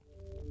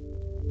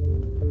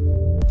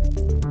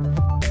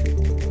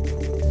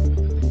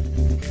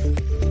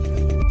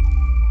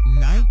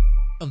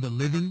of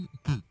the living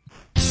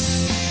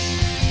geek.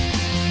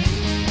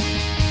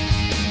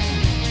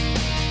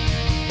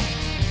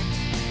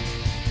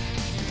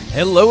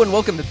 Hello and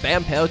welcome to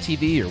Bam Pow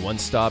TV, your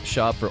one-stop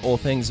shop for all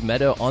things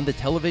meta on the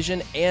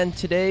television and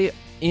today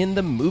in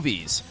the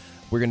movies.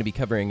 We're going to be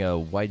covering a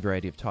wide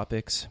variety of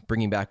topics,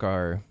 bringing back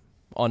our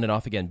on and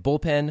off again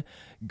bullpen,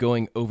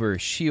 going over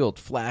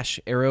S.H.I.E.L.D., Flash,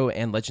 Arrow,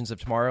 and Legends of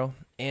Tomorrow,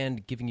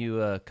 and giving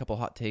you a couple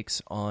hot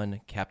takes on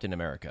Captain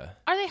America.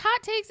 Are they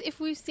hot takes if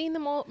we've seen the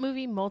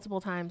movie multiple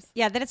times?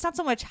 Yeah, then it's not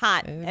so much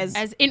hot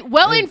As in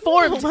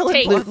well-informed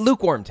takes.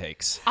 Lukewarm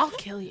takes. I'll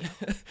kill you.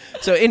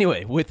 So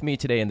anyway, with me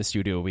today in the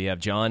studio, we have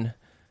John.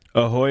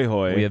 Ahoy,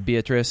 hoy. We have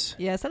Beatrice.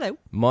 Yes, hello.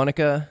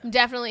 Monica. I'm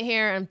definitely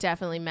here. I'm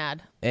definitely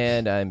mad.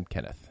 And I'm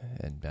Kenneth.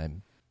 And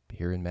I'm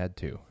here and mad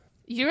too.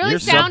 You really You're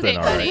sound it,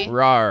 something, buddy.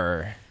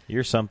 Rawr.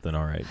 You're something,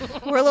 all right.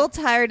 We're a little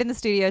tired in the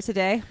studio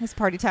today. It was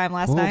party time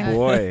last night. Oh,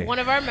 boy. One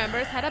of our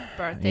members had a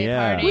birthday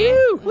Yeah. party.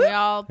 Woo! We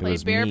all played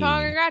was beer me.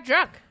 pong and got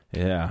drunk.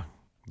 Yeah.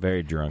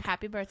 Very drunk.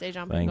 Happy birthday,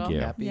 John Thank Pingle. you.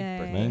 Happy Yay.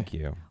 birthday. Thank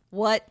you.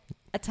 What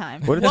a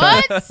time. What a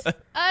time. What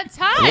a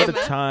time. What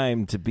a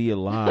time to be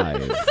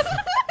alive.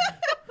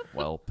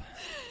 Welp.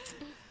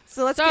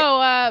 So let's So,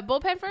 get...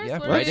 bullpen first? Yeah,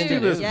 What right do we Let's do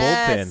do? this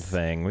Yes. bullpen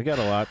thing. We got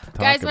a lot to talk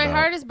Guys, about. my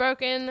heart is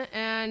broken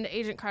and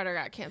Agent Carter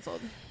got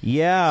canceled.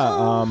 Yeah.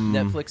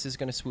 Netflix is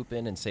going to swoop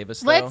in and save us,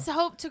 though. Let's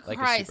hope to Like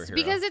a Christ. superhero.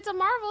 Because it's a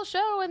Marvel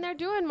show and they're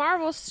doing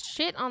Marvel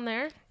shit on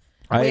there.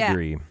 I yeah.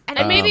 agree.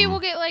 And maybe we'll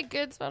get like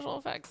good special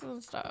effects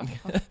and stuff.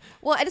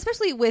 Well, and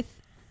especially with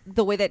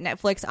the way that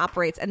Netflix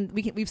operates, and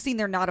we've seen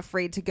they're not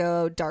afraid to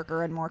go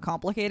darker and more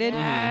complicated.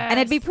 Yes. And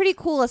it'd be pretty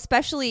cool,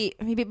 especially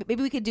maybe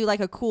we could do like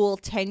a cool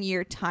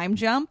 10-year time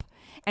jump,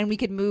 and we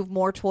could move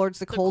more towards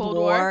the Cold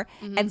War.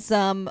 And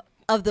some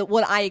of the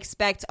what I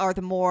expect are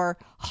the more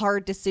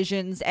hard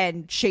decisions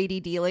and shady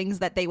dealings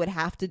that they would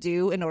have to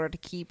do in order to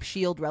keep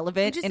S.H.I.E.L.D.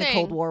 relevant just in a saying.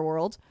 Cold War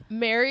world.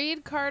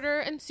 Married Carter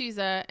and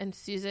Sousa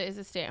is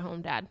a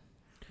stay-at-home dad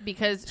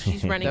because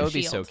she's running That would be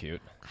S.H.I.E.L.D. so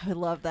cute. I would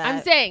love that.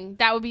 I'm saying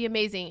that would be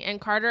amazing. And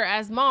Carter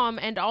as mom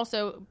and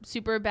also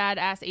super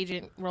badass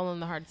agent rolling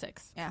the hard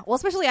six. Yeah, well,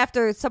 especially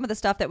after some of the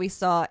stuff that we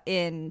saw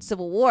in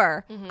Civil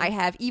War, Mm-hmm. I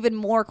have even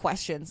more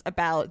questions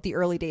about the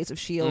early days of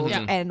S.H.I.E.L.D.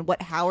 Yeah. and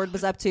what Howard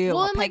was up to, and Well,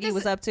 what and, like, Peggy this-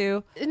 was up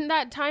to. And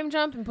that time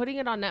jump and putting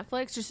it on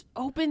Netflix just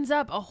opens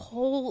up a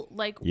whole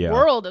Yeah.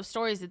 world of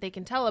stories that they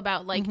can tell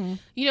about. Like,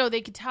 Mm-hmm.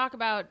 they could talk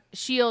about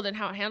S.H.I.E.L.D. and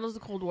how it handles the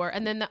Cold War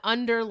and then the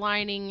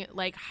underlining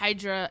like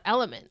Hydra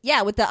element.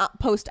 Yeah, with the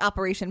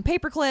post-Operation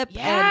Paperclip.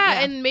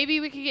 Yeah, and and maybe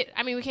we could get.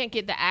 I mean, we can't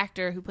get the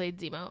actor who played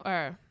Zemo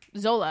or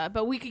Zola,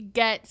 but we could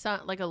get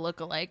some like a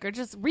lookalike or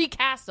just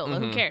recast Zola.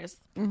 Who cares?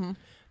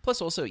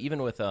 Plus, also,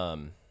 even with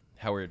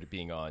Howard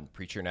being on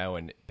Preacher now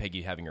and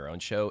Peggy having her own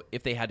show,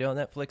 if they had it on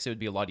Netflix, it would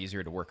be a lot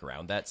easier to work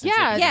around that. Since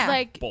Yeah, it it's could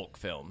like bulk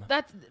film.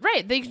 that's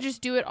right. They could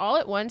just do it all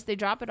at once. They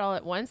drop it all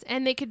at once,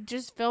 and they could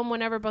just film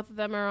whenever both of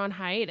them are on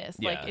hiatus.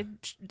 Yeah. Like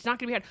it's not going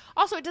to be hard.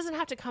 Also, it doesn't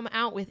have to come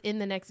out within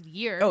the next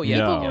year. Oh, yeah.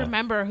 People No.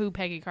 remember who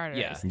Peggy Carter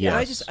Yeah. is. Yeah.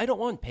 Yes. I don't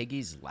want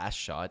Peggy's last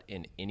shot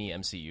in any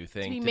MCU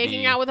thing Be to making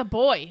be out with a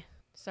boy.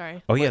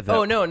 Sorry. Oh, yeah.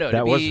 no, That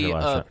to was be her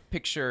last a shot.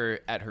 picture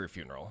at her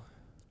funeral.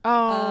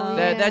 Oh,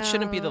 That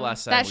shouldn't be the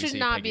last time that we should see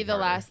not Peggy be the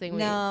Carter. last thing.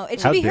 no,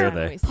 it How should be dare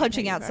her they.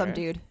 punching Peggy out some Carter.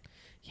 dude.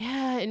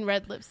 Yeah, in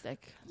red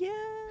lipstick. Yeah.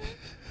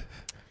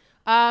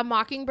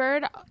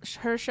 Mockingbird,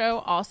 her show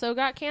also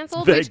got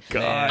canceled. Thank which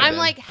God. I'm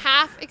like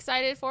half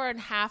excited for and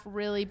half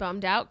really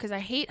bummed out because I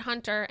hate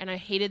Hunter and I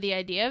hated the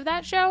idea of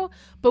that show,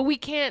 but we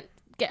can't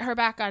get her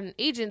back on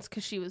Agents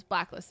because she was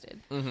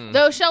blacklisted.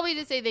 Though Shelby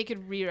did say they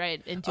could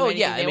rewrite into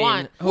anything they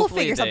want. We'll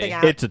hopefully figure something they-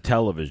 out. It's a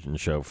television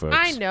show, folks.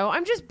 I know.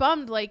 I'm just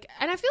bummed. Like,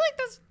 and I feel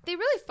like they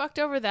really fucked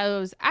over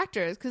those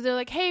actors because they're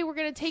like, "Hey, we're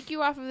gonna take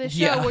you off of this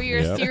show Yeah. where you're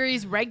a Yep.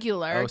 series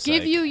regular. Oh,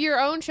 Give psych. you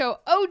your own show."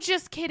 Oh,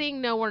 just kidding.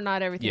 No, we're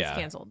not. Everything's Yeah.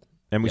 canceled.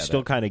 And we Yeah,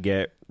 still that- kind of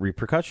get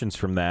repercussions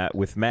from that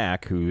with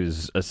Mac,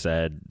 who's a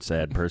sad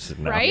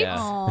person now. Right? Yeah.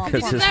 Aw, Because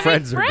Because his that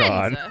friends makes are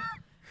gone. friends.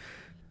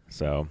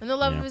 So, And the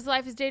love yeah. of his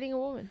life is dating a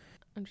woman.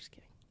 I'm just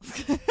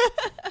kidding.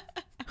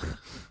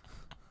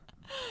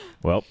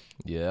 Well,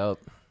 Yep.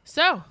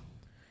 So,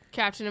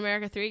 Captain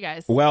America 3,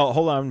 guys.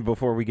 hold on.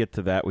 Before we get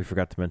to that, we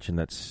forgot to mention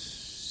that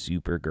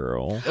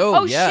Supergirl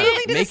Oh, yeah.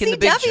 shit. To the Making the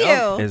big CW.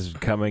 jump. is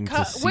coming to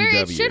CW. Where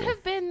it should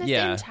have been this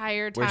Yeah.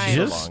 entire Where time. she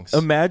Just belongs.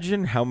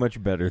 imagine how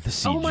much better the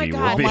CG Oh my will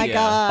God. be Oh my Yeah.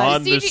 God.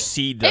 on the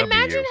CW.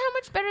 Imagine how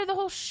much better the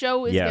whole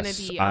show is Yes, going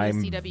to be on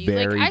I'm the CW.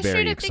 very, like, I very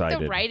sure think excited.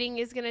 the writing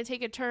is going to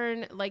take a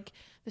turn. Like,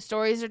 the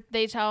stories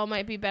they tell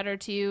might be better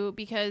too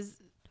because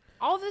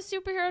all the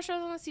superhero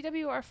shows on the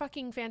CW are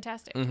fucking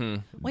fantastic.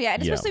 Well, yeah,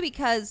 and Yeah. especially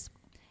because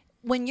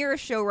when you're a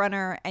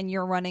showrunner and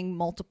you're running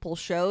multiple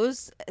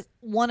shows,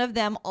 one of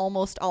them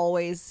almost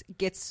always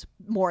gets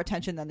more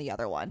attention than the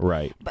other one.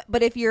 Right.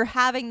 But if you're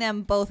having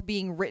them both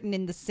being written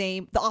in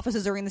the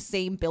offices are in the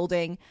same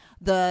building,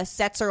 the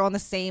sets are on the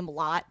same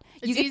lot.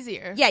 It's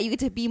easier. Yeah, you get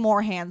to be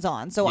more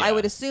hands-on. So I Yeah.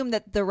 would assume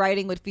that the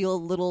writing would feel a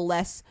little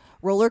less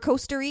roller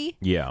coastery.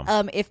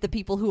 Yeah. If the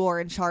people who are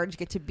in charge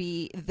get to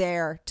be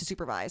there to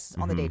supervise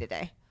on the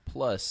day-to-day.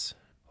 Plus,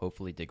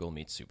 hopefully Diggle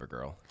meets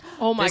Supergirl.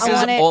 Oh my This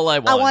god! is all I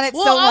want. I want it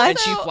Well, so much. And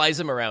she flies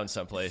him around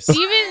someplace.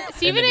 Stephen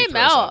he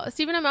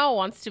Amell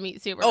wants to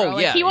meet Supergirl. Oh,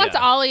 yeah, he wants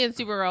yeah. Ollie and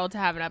Supergirl to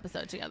have an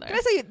episode together. Can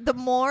I say, the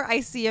more I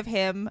see of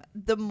him,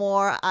 the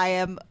more I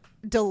am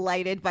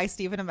delighted by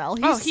Stephen Amell.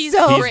 He's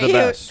so He's the cute.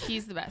 best.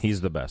 He's the best.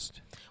 He's the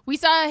best. We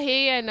saw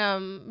he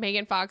and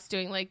Megan Fox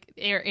doing like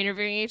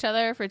interviewing each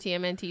other for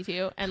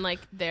TMNT2, and like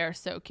they're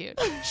so cute.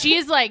 She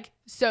is like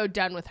so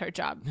done with her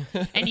job,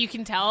 and you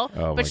can tell.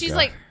 Oh, but my she's God.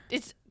 like,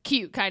 it's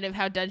cute, kind of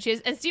how done she is.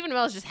 And Stephen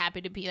Amell is just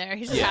happy to be there.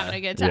 He's just having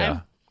a good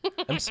time.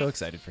 I'm so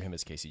excited for him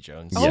as Casey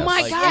Jones. Oh Yes.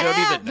 my Like, god, I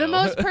don't even the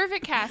know. most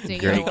perfect casting. in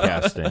the Great world.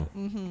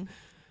 casting.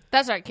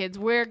 That's right, kids.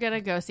 We're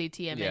gonna go see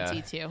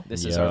TMNT2.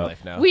 This is Yeah. our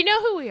life now. We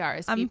know who we are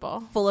as I'm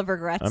people full of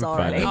regrets I'm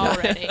already. fine.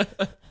 already.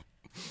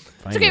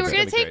 Fine It's okay, with we're it. going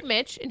to It's gonna be take great.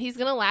 Mitch, and he's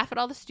going to laugh at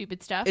all the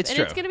stupid stuff, It's and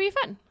true. it's going to be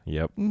fun.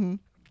 Yep.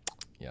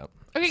 Yep.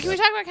 Okay, can we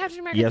talk about Captain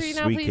America Yes, 3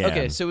 now, we please? can.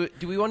 Okay, so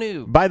do we want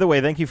to? By the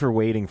way, thank you for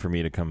waiting for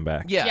me to come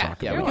back. Yeah, Yeah,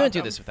 yeah, you're we couldn't do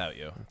welcome. this without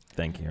you.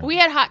 Thank you. We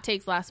had hot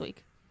takes last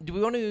week. Do we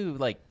want to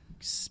like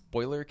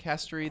spoiler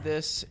castery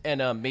this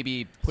and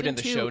maybe put in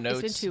the show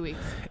notes? It's been 2 weeks.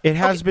 It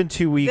has been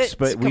 2 weeks,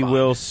 but we come on.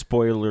 will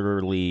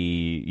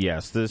spoilerly.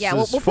 Yes, this Yeah, is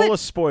we'll full put- of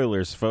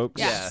spoilers, folks.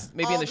 Yeah, Yes.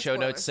 maybe All in the the show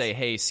notes spoilers. say,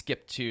 "Hey,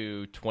 skip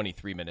to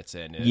 23 minutes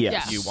in if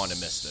Yes. you want to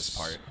miss this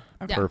part."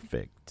 Yeah.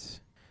 Perfect.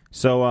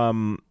 So,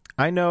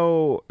 I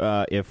know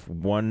if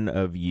one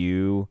of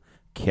you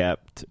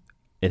kept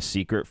a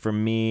secret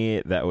from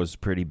me that was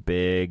pretty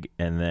big,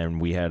 and then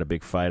we had a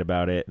big fight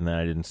about it, and then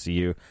I didn't see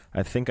you,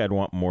 I think I'd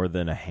want more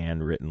than a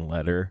handwritten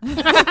letter.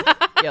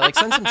 Yeah, like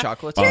send some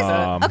chocolates. like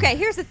that. Okay,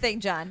 here's the thing,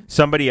 John.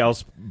 Somebody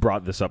else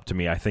brought this up to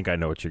me. I think I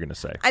know what you're going to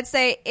say. I'd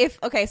say if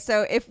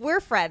we're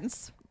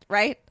friends,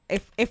 right?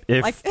 If If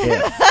If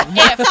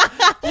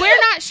we're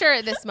not sure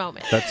at this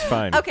moment. that's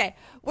fine. okay,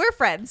 we're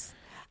friends.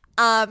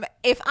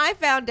 If I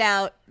found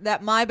out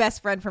that my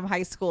best friend from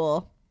high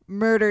school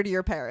murdered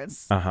your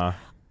parents, Uh-huh.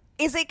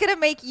 is it going to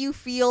make you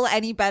feel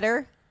any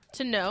better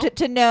To know.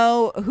 to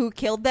know who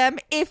killed them?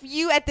 If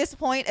you at this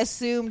point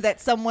assumed that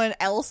someone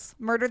else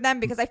murdered them,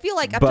 because I feel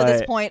like up to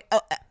this But- point,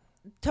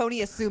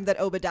 Tony assumed that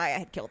Obadiah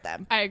had killed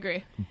them. I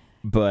agree.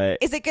 But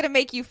Is it going to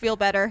make you feel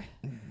better?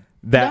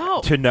 that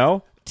No. to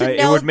know, To it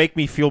know- would make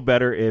me feel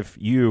better if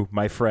you,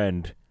 my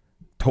friend,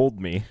 told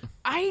me.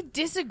 I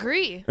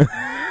disagree.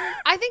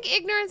 I think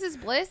ignorance is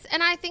bliss,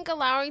 and I think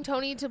allowing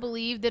Tony to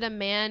believe that a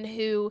man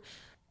who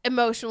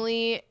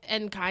emotionally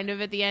and kind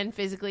of at the end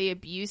physically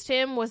abused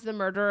him was the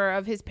murderer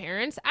of his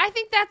parents, I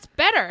think that's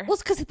better. Well,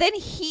 because then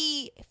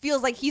he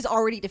feels like he's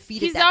already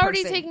defeated. He's that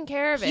already person. taken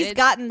care of it. He's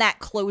gotten that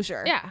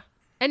closure. Yeah.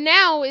 And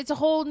now it's a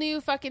whole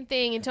new fucking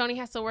thing, and Tony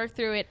has to work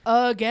through it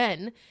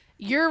again.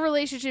 Your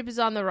relationship is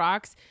on the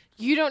rocks.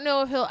 You don't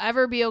know if he'll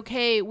ever be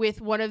okay with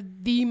one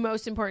of the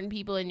most important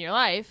people in your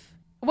life.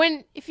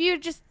 When if you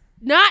just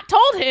not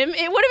told him,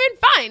 it would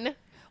have been fine.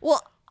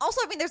 Well,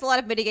 also, I mean, there's a lot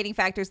of mitigating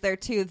factors there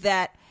too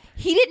that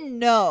he didn't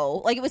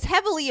know. Like, it was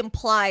heavily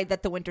implied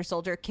that the Winter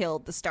Soldier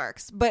killed the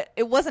Starks, but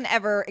it wasn't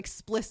ever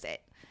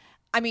explicit.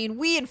 I mean,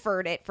 we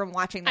inferred it from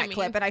watching that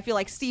clip, and I feel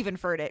like Steve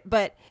inferred it.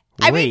 But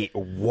I mean, Wait,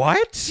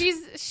 what?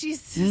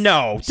 She's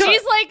No.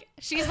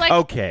 she's like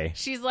Okay.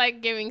 She's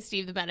like giving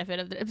Steve the benefit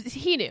of the.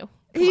 He knew.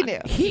 He Come on. knew.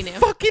 He knew.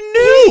 Fucking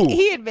knew.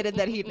 he admitted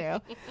that he knew.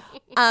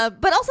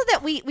 But also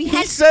that we He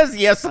had. says,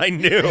 yes, I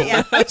knew.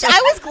 Yeah, which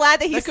I was glad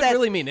that he That could said.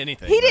 really mean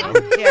anything. He though.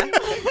 didn't.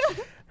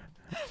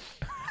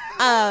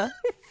 Yeah.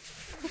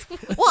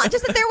 Well,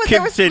 just that there was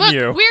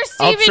Continue. Look, we're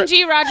I'll Stephen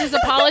G. Rogers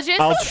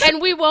apologists,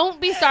 and we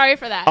won't be sorry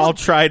for that. I'll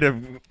try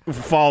to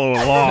follow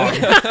along.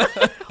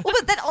 well,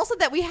 but then also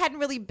that we hadn't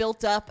really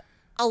built up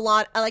a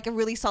lot, like a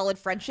really solid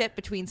friendship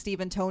between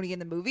Steve and Tony in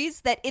the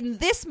movies. That in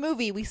this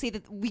movie we see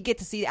that we get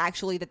to see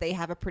actually that they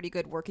have a pretty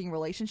good working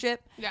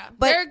relationship. Yeah,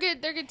 but they're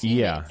good. They're good teammates.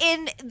 Yeah.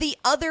 in the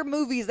other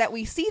movies that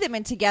we see them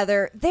in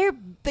together,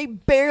 they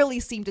barely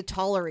seem to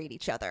tolerate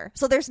each other.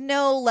 So there's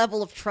no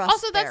level of trust.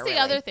 Also, that's there, the really.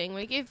 other thing.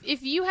 Like,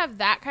 if you have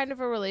that kind of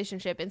a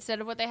relationship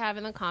instead of what they have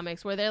in the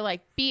comics, where they're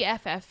like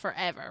BFF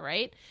forever,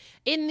 right?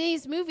 In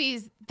these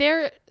movies,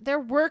 they're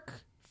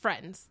work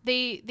friends.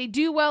 They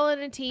do well in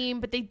a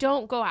team, but they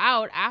don't go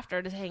out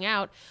after to hang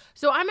out.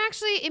 So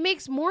it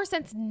makes more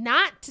sense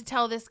not to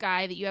tell this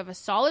guy that you have a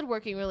solid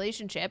working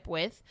relationship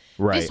with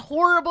Right. this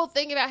horrible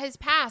thing about his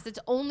past. It's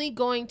only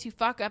going to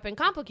fuck up and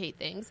complicate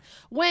things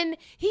when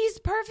he's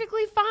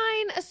perfectly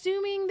fine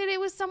assuming that it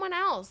was someone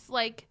else.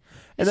 Like,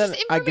 And it's then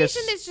just I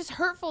information guess- that's just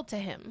hurtful to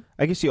him.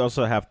 I guess you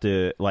also have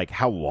to, like,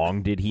 how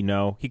long did he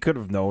know? He could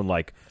have known,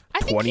 like, I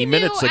think 20 he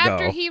minutes knew ago.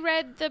 after he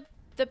read the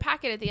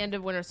packet at the end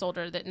of Winter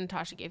Soldier that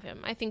Natasha gave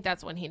him. I think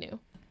that's when he knew.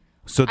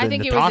 So I then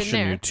think it was in Natasha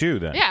there. knew, too,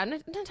 then. Yeah,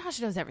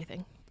 Natasha knows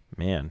everything.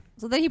 Man.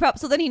 So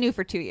then he knew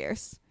for 2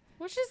 years.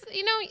 Which is,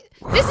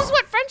 this is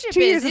what friendship 2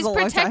 years is is a long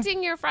time.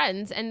 protecting your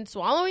friends and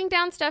swallowing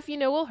down stuff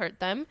will hurt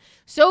them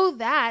so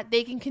that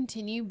they can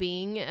continue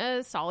being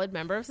a solid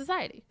member of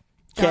society.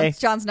 Okay.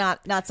 John's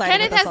not siding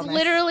Kenneth with us has on this.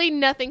 literally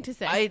nothing to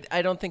say.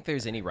 I don't think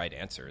there's any right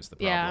answer is the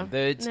Yeah.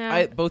 problem.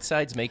 No. Both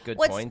sides make good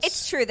Well, points.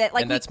 it's true that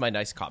like and that's my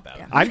nice cop out.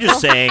 I'm just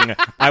saying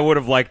I would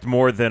have liked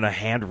more than a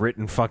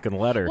handwritten fucking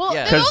letter. Well,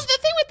 Yeah. the thing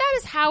with that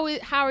is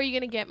how are you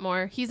going to get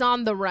more? He's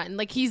on the run.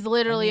 Like, he's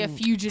literally a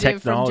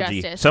fugitive from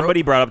technology. justice.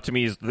 Somebody brought up to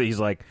me, he's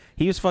like,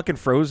 he was fucking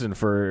frozen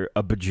for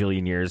a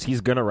bajillion years. He's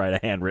gonna write a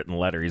handwritten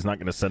letter. He's not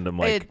gonna send him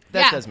like. That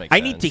Yeah. does make sense.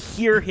 I need to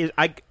hear his.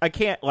 I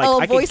can't like. Oh,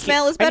 I can-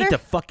 voicemail is better? I need to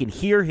fucking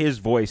hear his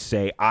voice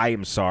say, "I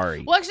am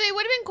sorry." Well, actually, it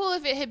would have been cool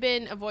if it had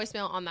been a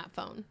voicemail on that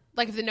phone.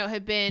 Like, if the note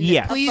had been,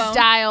 Yes. please A phone?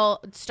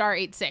 dial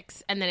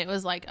 *86, and then it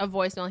was like a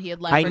voicemail he had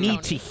left I for need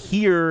Tony. to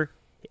hear.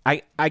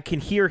 I can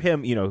hear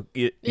him. You know.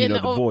 The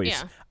voice.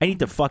 yeah. I need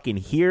to fucking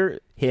hear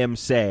him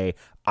say,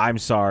 "I'm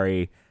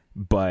sorry,"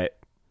 but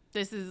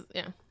This is,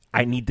 yeah.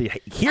 I need to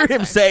hear That's him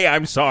fine. say,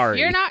 "I'm sorry."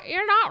 You're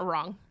not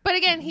wrong. But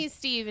again, he's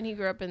Steve, and he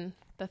grew up in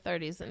the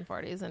 30s and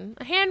 40s, and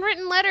a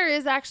handwritten letter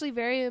is actually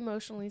very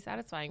emotionally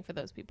satisfying for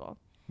those people.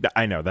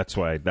 I know. That's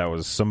why that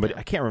was somebody.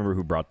 I can't remember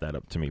who brought that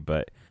up to me,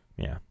 but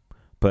yeah.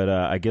 But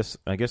I guess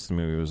the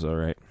movie was all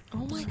right.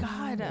 Oh my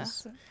god.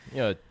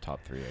 Top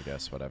 3, I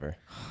guess. Whatever.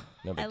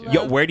 No big I deal. love-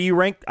 Yo, where do you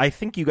rank? I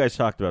think you guys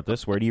talked about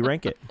this. Where do you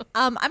rank it?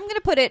 I'm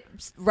gonna put it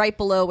right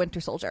below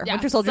Winter Soldier. Yeah,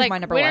 Winter it's Soldier's like my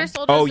number Winter one.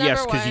 Soldier's Oh yes,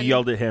 number because you one.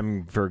 yelled at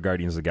him for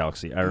Guardians of the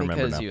Galaxy. I remember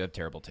Because now. you have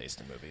terrible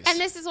taste in movies. And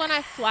this is when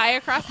I fly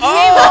across the table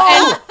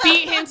and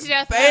beat him to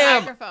death with a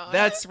Bam! microphone.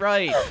 That's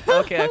right.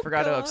 Okay, I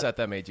forgot how upset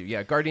that made you.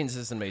 Yeah, Guardians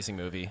is an amazing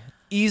movie.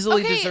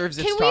 Easily okay, deserves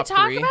its can top we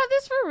talk 3. about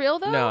this for real,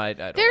 though? No, I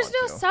don't There's want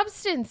no to.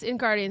 substance in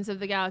Guardians of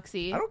the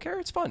Galaxy. I don't care.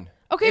 It's fun.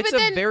 Okay, it's but a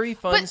then very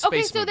fun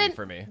space movie then,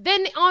 for me.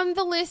 Then on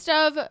the list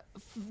of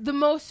the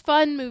most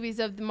fun movies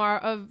of the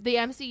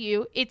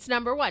MCU, it's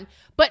number one.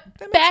 But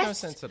That makes no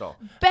sense at all.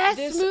 best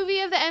movie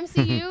of the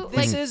MCU, This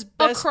like is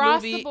best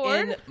across movie the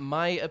board. in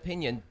my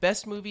opinion.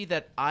 Best movie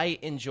that I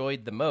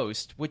enjoyed the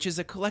most, which is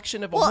a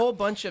collection of a Well, whole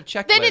bunch of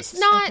checklists. Then it's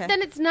not. Okay.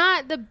 Then it's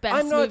not the best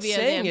I'm not movie of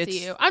the saying MCU.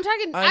 it's-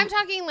 I'm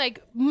talking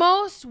like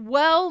most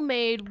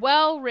well-made,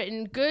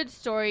 well-written, good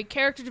story,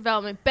 character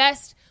development,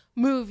 best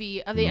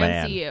movie of the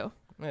Man. MCU.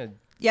 Eh,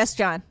 Yes,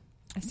 John.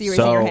 I see you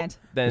raising your hand.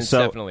 Then it's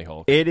So, definitely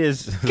Hulk. It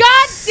is.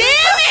 God damn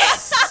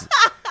it!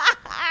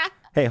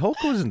 Hey, Hulk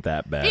wasn't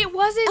that bad. It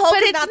wasn't, Hulk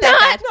but is it's not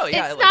that bad. No,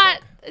 yeah, I it's like not.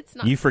 Hulk. It's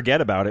not. You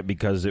forget about it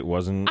because it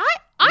wasn't.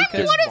 I'm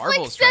Because one of like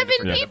Marvel's trying to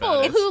 7 forget people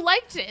about it. who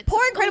liked it.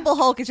 Poor Incredible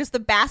Hulk is just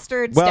the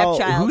bastard well,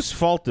 stepchild. whose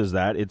fault is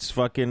that? It's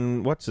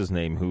fucking what's his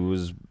name who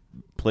was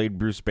played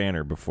Bruce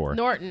Banner before.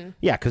 Norton.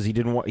 Yeah, because he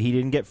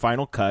didn't get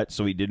final cut,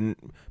 so he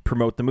didn't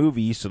promote the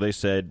movie. So they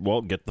said,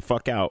 "Well, get the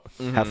fuck out.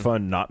 Have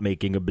fun not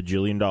making $1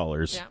 bajillion."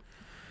 Yeah.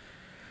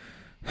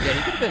 Yeah,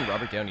 he could have been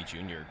Robert Downey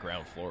Jr.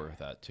 ground floor with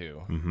that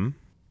too. Mm-hmm.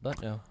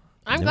 But no.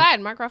 I'm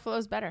glad Mark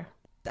Ruffalo's better.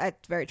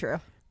 That's very true.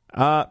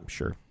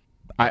 Sure.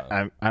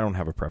 I don't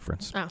have a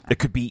preference. Oh. It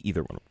could be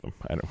either one of them.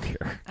 I don't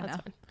care. I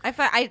know.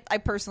 fine. I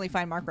personally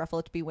find Mark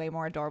Ruffalo to be way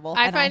more adorable.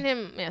 I and find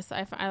him. Yes,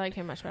 I like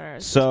him much better.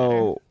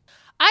 So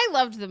I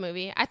loved the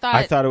movie. I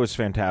thought it was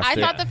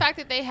fantastic. thought the fact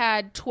that they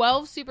had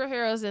 12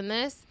 superheroes in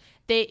this,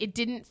 it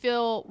didn't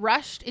feel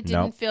rushed. It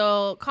didn't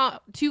feel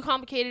too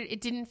complicated.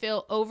 It didn't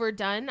feel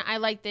overdone. I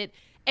liked that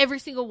every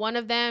single one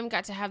of them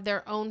got to have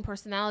their own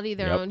personality,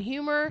 their own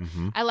humor.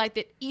 I liked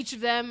that each of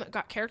them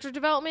got character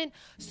development.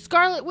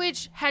 Scarlet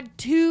Witch had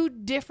 2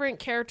 different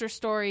character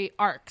story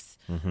arcs.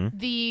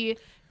 The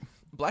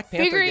Black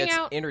Panther Figuring gets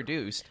out-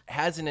 introduced,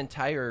 has an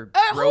entire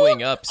a growing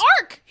whole up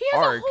arc. He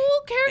has arc. a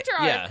whole character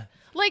arc. Yeah.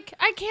 Like,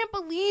 I can't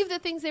believe the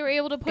things they were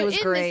able to put It was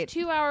in great.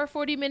 this 2-hour,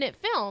 40-minute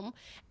film.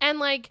 And,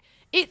 like,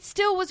 it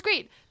still was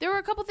great. There were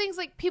a couple things,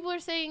 like, people are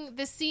saying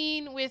the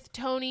scene with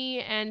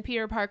Tony and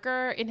Peter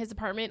Parker in his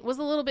apartment was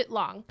a little bit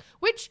long.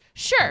 Which,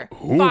 sure,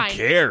 Who fine.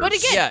 cares? But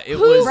again, Yeah, it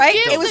who was Right?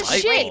 gives It was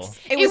a great.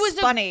 shit? It was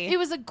funny. It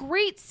was a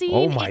great scene.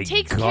 Oh my it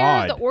takes care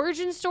God. of the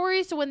origin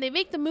story, so when they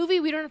make the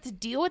movie, we don't have to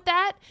deal with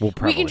that. We'll We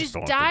probably can just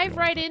still have to dive deal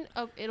right with in.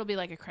 Oh, it'll be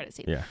like a credit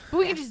scene. Yeah. But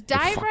we can just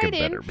dive fucking right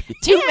in. better be.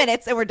 2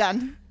 minutes and we're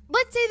done.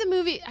 Let's say the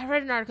movie, I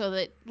read an article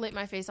that lit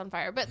my face on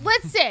fire, but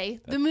let's say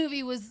the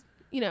movie was,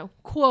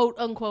 quote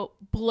unquote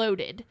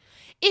bloated.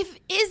 Is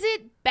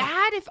it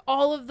bad if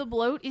all of the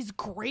bloat is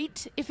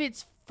great? If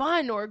it's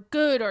fun or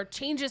good or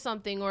changes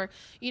something or,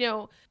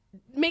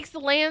 makes the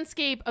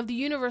landscape of the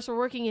universe we're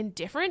working in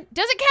different?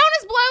 Does it count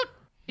as bloat?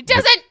 It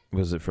doesn't.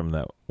 Was it from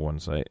that one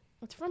site?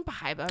 It's from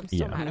Bahiba. I'm still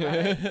Yeah. mad about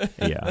it.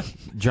 Yeah.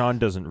 John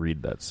doesn't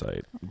read that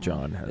site.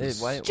 John has.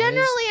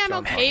 Generally, I'm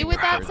John okay talking with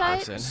about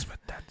that third site.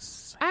 person?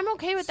 I'm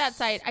okay with that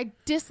site. I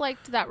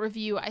disliked that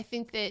review. I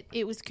think that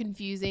it was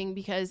confusing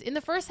because in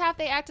the first half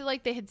they acted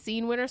like they had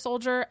seen Winter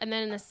Soldier, and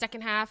then in the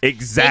second half they said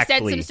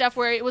Exactly. some stuff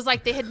where it was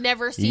like they had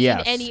never seen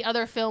Yes. any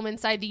other film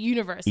inside the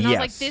universe. And I was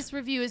like, Yes. this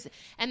review is...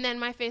 And then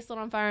my face lit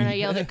on fire and I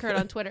yelled at Kurt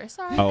on Twitter.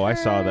 Sorry, Oh, I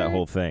saw that Kurt.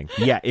 whole thing.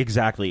 Yeah,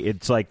 exactly.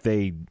 It's like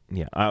they.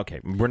 Yeah.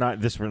 Okay. We're not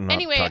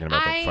Anyway, talking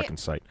about I- the fucking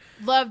site.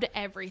 Loved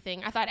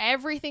everything. I thought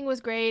everything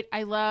was great.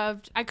 I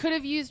could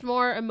have used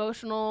more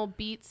emotional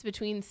beats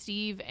between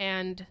Steve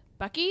and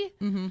Bucky.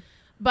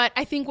 But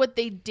I think what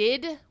they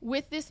did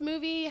with this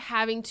movie,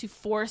 having to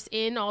force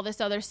in all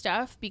this other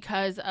stuff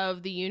because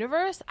of the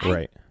universe,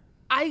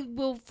 I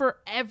will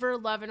forever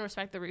love and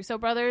respect the Russo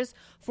brothers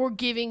for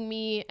giving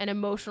me an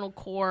emotional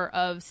core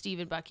of Steve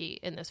and Bucky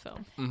in this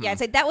film. Mm-hmm. Yeah, I'd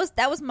say that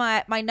was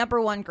my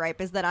number one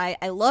gripe, is that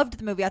I loved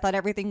the movie. I thought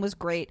everything was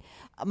great.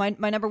 My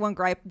number one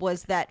gripe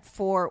was that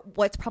for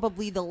what's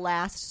probably the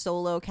last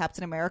solo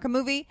Captain America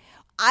movie,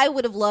 I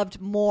would have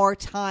loved more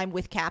time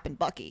with Cap and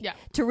Bucky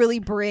to really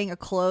bring a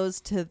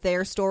close to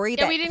their story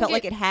that felt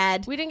like it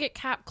had. We didn't get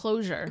Cap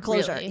closure.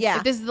 Really. Yeah.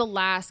 Like, this is the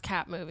last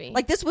Cap movie.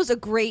 Like, this was a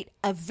great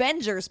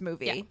Avengers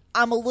movie. Yeah.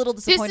 I'm a little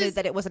disappointed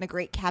that it wasn't a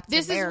great Captain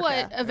America. This is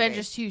what movie.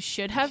 Avengers 2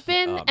 should have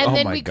been, and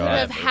then we could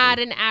have had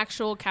an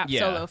actual Cap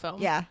solo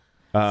film. Yeah.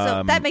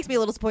 So that makes me a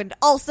little disappointed.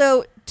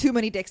 Also, too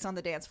many dicks on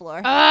the dance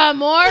floor.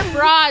 More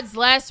broads,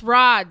 less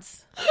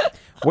rods.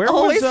 Where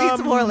Always was need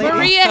some more ladies.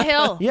 Maria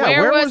Hill? Yeah,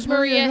 where was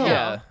Maria Hill?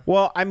 Yeah.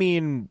 Well, I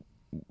mean,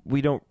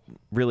 we don't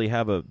really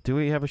have a. Do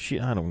we have a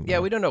shield? I don't know. Yeah,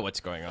 we don't know what's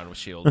going on with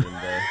Shield in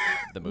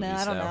the movies. No,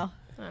 I don't now.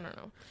 know. I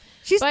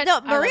don't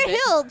know. Maria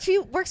Hill. She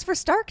works for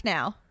Stark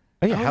now.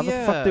 Oh, yeah, how the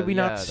fuck did we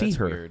not see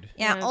her? Weird.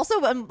 Yeah. Also,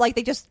 like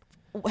they just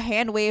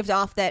hand waved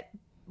off that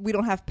we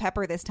don't have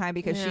Pepper this time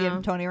because she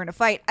and Tony are in a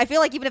fight. I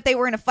feel like even if they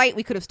were in a fight,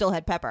 we could have still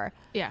had Pepper.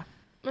 Yeah,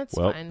 that's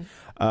fine.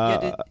 Is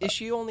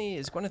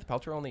Gwyneth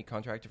Paltrow only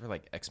contracted for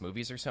like X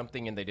movies or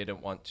something, and they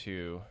didn't want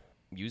to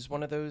use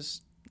one of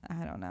those?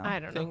 I don't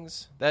know.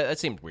 Things that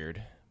seemed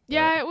weird.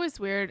 Yeah, it was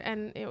weird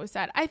and it was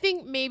sad. I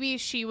think maybe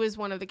she was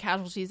one of the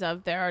casualties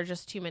of there are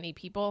just too many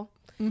people,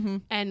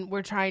 and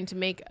we're trying to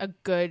make a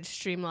good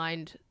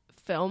streamlined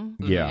film.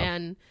 Yeah,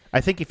 and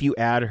I think if you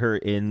add her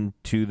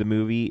into the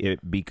movie,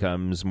 it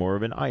becomes more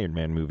of an Iron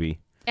Man movie.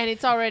 And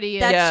it's already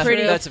that's a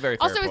very fair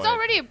also point. It's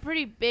already a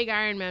pretty big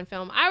Iron Man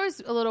film. I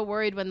was a little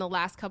worried when the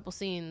last couple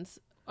scenes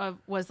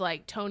was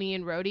like Tony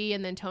and Rhodey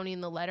and then Tony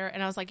in the letter,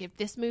 and I was like, if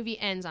this movie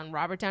ends on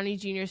Robert Downey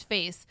Jr.'s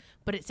face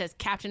but it says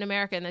Captain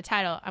America in the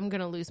title, I'm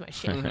gonna lose my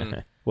shit.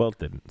 Well, it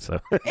didn't. So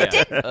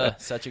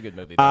such a good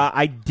movie.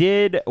 I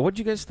did. What did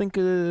you guys think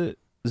of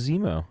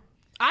Zemo?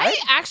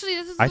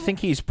 I think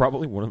he's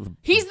probably one of the.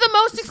 He's the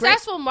most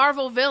successful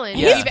Marvel villain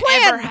His we've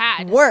plan ever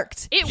had.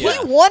 Worked. He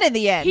won in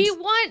the end. He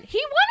won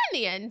in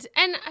the end,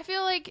 and I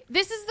feel like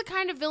this is the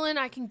kind of villain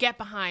I can get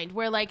behind.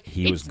 Where like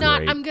it's not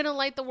great. I'm gonna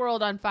light the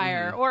world on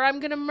fire or I'm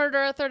gonna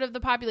murder a third of the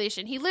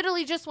population. He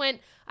literally just went,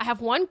 I have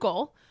one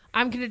goal.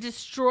 I'm going to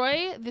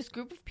destroy this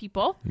group of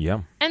people.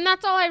 Yeah. And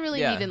that's all I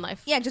really need in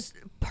life. Yeah, just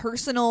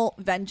personal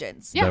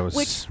vengeance. Yeah.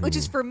 Which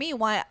is for me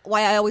why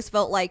I always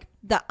felt like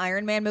the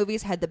Iron Man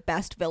movies had the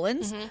best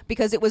villains,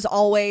 because it was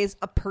always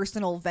a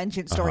personal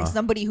vengeance story.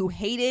 Somebody who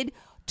hated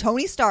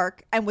Tony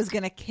Stark and was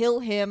going to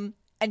kill him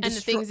and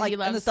destroy the things he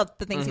loves.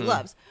 the things he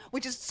loves,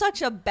 which is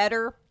such a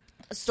better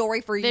story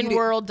for you than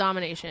world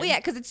domination. Well, yeah,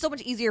 because it's so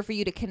much easier for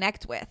you to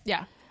connect with.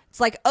 Yeah. It's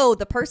like, oh,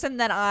 the person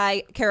that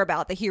I care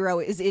about, the hero,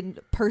 is in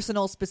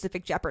personal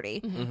specific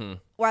jeopardy,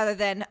 rather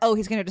than, oh,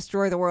 he's going to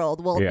destroy the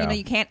world. Well,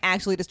 you can't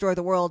actually destroy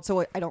the world,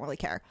 so I don't really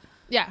care.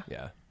 Yeah.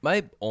 Yeah.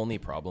 My only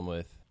problem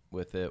with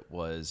it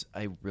was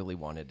I really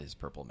wanted his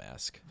purple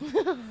mask.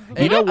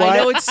 You know what? I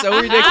know it's so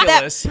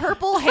ridiculous. That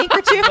purple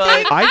handkerchief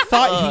thing? I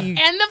thought and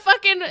the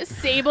fucking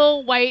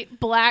sable, white,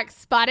 black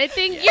spotted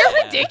thing.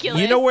 You're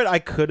ridiculous. You know what I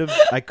could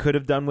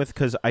have done with,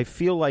 because I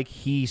feel like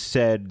he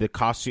said the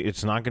costume,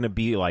 it's not going to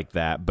be like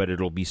that, but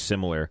it'll be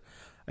similar.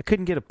 I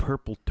couldn't get a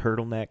purple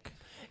turtleneck.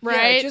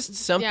 Right? Yeah, just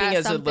something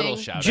as a little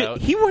shout out.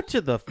 He went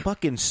to the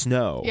fucking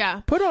snow.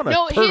 Yeah. Put on a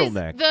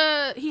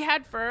turtleneck. He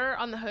had fur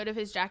on the hood of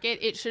his jacket.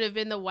 It should have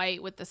been the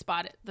white with the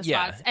spots.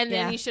 And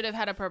then he should have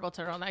had a purple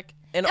turtleneck.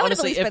 And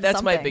honestly, if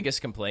that's my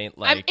biggest complaint,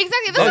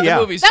 exactly.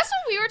 movies. That's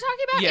what we were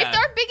talking about. Yeah. If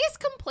our biggest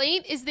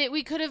complaint is that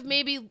we could have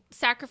maybe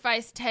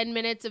sacrificed 10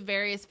 minutes of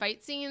various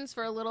fight scenes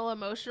for a little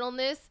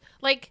emotionalness,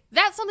 like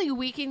that's something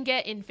we can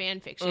get in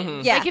fan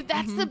fiction. Yeah. Like if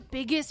that's the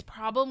biggest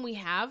problem we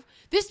have,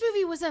 this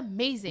movie was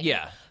amazing.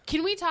 Yeah.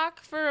 Can we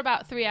talk for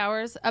about 3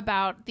 hours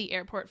about the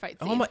airport fight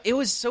scene? Oh my! It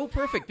was so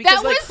perfect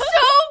because that was so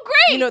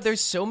great. You know, there's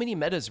so many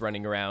metas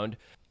running around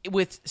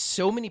with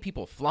so many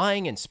people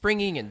flying and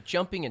springing and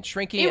jumping and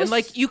shrinking, and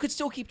like you could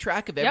still keep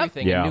track of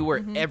everything and knew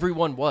where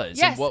everyone was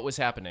and what was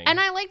happening. And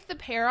I liked the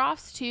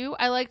pair-offs too.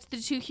 I liked the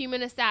two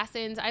human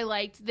assassins. I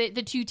liked the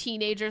two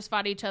teenagers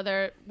fought each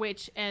other,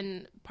 Witch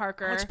and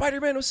Parker. Oh,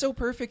 Spider-Man was so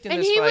perfect in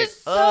and this he fight.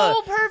 Was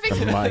so perfect.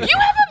 You have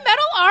a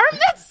metal arm?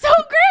 That's so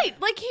great.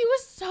 Like he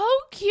was so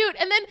cute.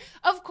 And then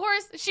of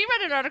course she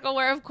read an article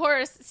where of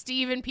course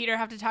Steve and Peter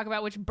have to talk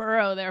about which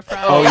borough they're from.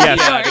 Oh yes.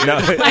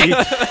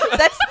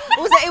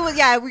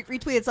 We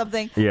retweeted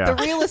something. Yeah.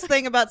 The realest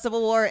thing about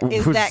Civil War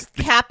is that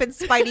Cap and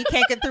Spidey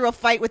can't get through a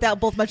fight without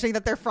both mentioning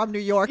that they're from New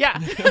York. Yeah.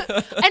 And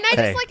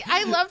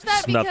I loved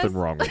that because nothing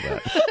wrong with that. I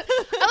love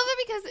that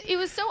because it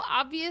was so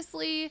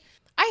obviously.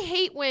 I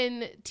hate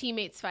when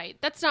teammates fight.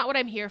 That's not what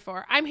I'm here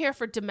for. I'm here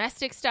for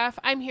domestic stuff.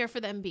 I'm here for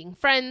them being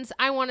friends.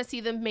 I want to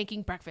see them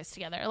making breakfast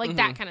together, like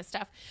that kind of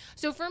stuff.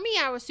 So for me,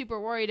 I was super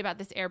worried about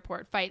this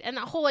airport fight and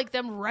the whole like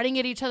them running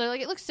at each other.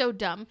 Like it looks so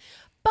dumb.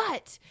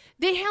 But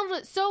they handled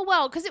it so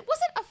well because it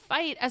wasn't a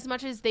fight as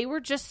much as they were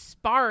just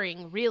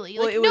sparring, really.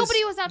 Well, like, it was-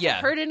 nobody was out to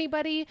yeah. hurt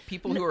anybody.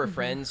 People who are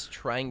friends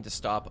trying to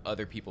stop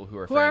other people who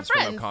are Who are friends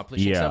from friends.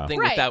 accomplishing Yeah. something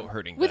Right. without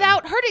hurting them.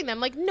 Without hurting them.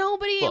 Like,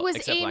 nobody well, was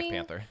except aiming.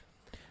 Black Panther.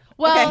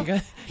 Well,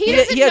 Okay. he He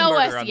doesn't had know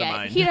murder us on the yet.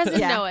 mind. He doesn't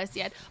Yeah. know us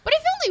yet. But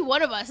if only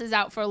one of us is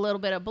out for a little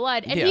bit of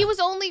blood, and Yeah. he was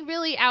only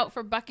really out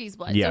for Bucky's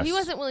blood, so Yes. he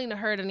wasn't willing to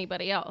hurt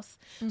anybody else.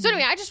 So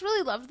anyway, I just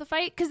really loved the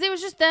fight because it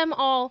was just them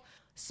all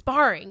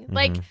sparring.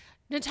 Like,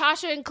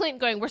 Natasha and Clint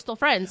going, we're still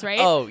friends, right?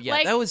 Oh, yeah,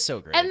 Like, that was so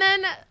great. And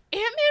then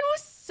Ant-Man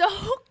was so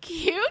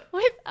cute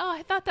with,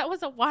 I thought that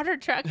was a water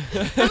truck.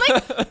 And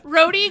like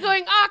Rhodey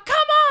going,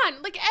 come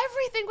on. Like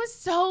everything was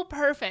so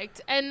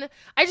perfect. And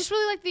I just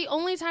really like the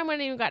only time when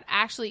anyone got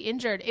actually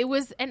injured, it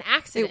was an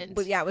accident.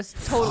 It was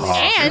totally.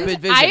 And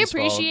Stupid I Vision's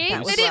appreciate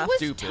fault. that That it was was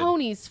stupid.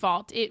 Tony's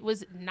fault. It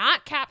was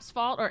not Cap's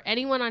fault or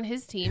anyone on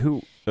his team.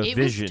 Who? It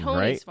Vision, was Tony's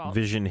right? fault.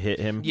 Vision hit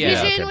him.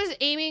 Yeah. Vision okay. was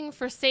aiming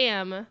for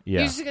Sam. Yeah.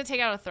 He was just going to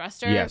take out a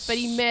thruster, Yes. but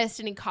he missed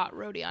and he caught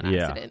Rhodey on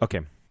Yeah. accident. Okay.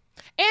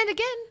 And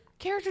again,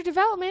 character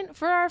development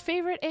for our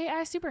favorite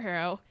AI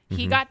superhero.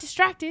 He got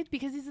distracted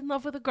because he's in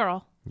love with a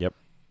girl. Yep.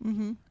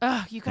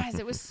 Oh, you guys,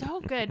 it was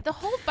so good. The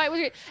whole fight was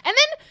great. And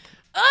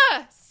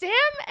then, Sam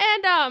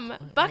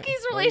and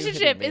Bucky's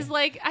relationship hitting me? is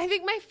like, I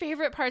think my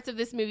favorite parts of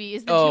this movie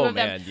is the Oh, two of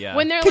them. man, yeah.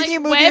 When they're Can like you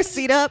move webbed. your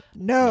seat up?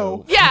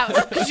 No. Yeah,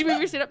 could you move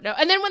your seat up? No.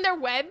 And then when they're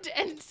webbed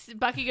and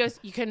Bucky goes,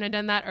 you couldn't have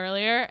done that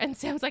earlier. And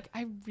Sam's like,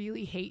 I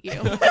really hate you.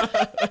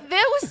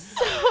 That was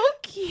so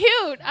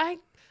cute.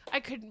 I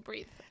couldn't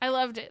breathe. I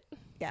loved it.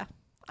 Yeah,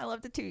 I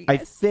loved it too. You I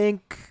guys.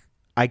 think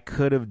I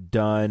could have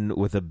done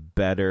with a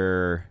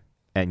better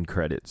end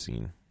credit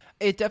scene.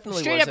 It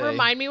definitely Straight was up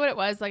remind me what it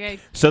was. Like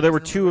So there were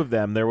two of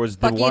them. There was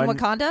the Bucky one. and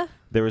Wakanda.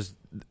 There was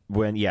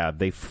when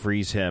they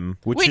freeze him,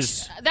 which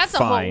is that's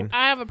fine. a whole.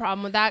 I have a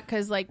problem with that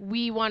because like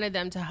we wanted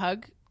them to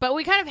hug, but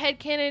we kind of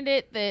headcanoned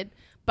it that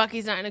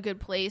Bucky's not in a good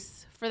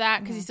place for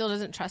that because he still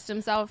doesn't trust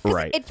himself.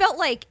 Right. It felt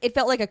like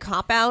a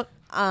cop out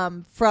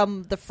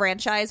from the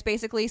franchise,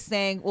 basically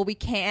saying, "Well, we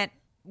can't.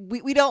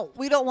 We don't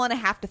want to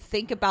have to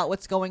think about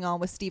what's going on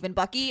with Steve and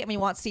Bucky. I mean,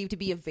 we want Steve to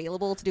be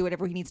available to do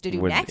whatever he needs to do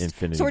With next.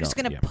 Infinity So we're just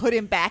Gauntlet, going to put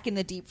him back in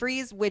the deep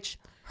freeze, which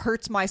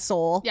hurts my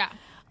soul. Yeah.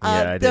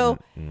 Yeah, I though,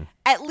 didn't.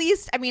 at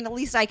least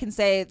I can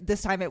say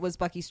this time it was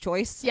Bucky's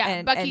choice. Yeah,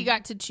 and, Bucky and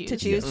got to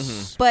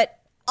choose. But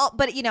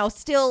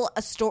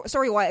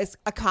story wise,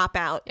 a cop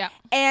out. Yeah.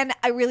 And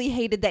I really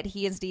hated that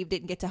he and Steve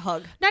didn't get to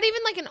hug. Not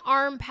even like an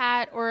arm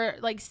pat or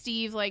like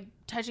Steve like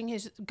touching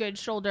his good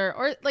shoulder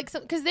or like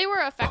because they were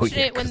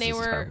affectionate when 'cause they his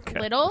were arm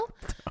got little.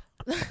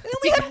 They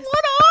only had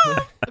one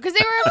arm. Because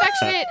they were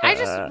affectionate. I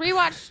just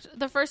rewatched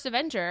the first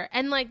Avenger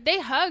and like they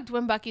hugged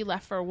when Bucky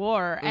left for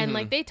war and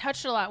like they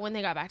touched a lot when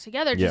they got back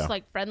together, just Yeah.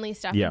 like friendly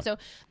stuff. Yeah. And so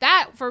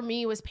that for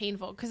me was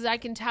painful because I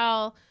can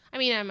tell. I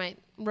mean, I might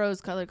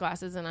rose-colored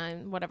glasses and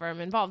I'm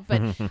involved,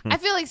 but I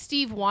feel like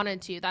Steve wanted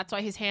to. That's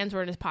why his hands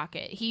were in his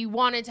pocket. He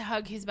wanted to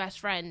hug his best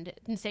friend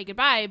and say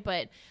goodbye,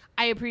 but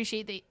I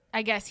appreciate that.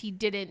 I guess he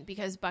didn't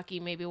because Bucky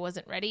maybe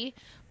wasn't ready.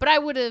 But I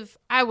would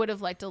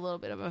have liked a little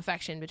bit of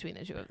affection between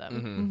the two of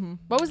them.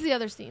 What was the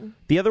other scene?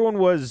 The other one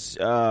was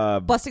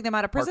Busting them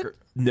out of prison. Parker.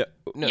 no,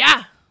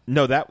 Yeah.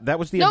 no that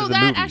was the end No, of the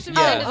that movie. actually was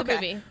the end of the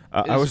Okay. movie.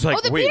 I was like,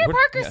 Oh, the wait, Peter what?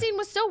 Parker scene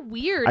was so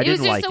weird. I It was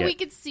didn't just like so we it.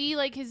 could see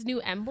like his new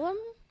emblem.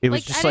 It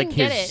was just I like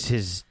didn't get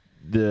his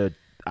it.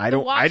 I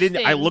watch didn't.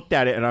 I thing. looked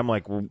at it and I'm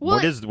like, Well,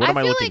 what am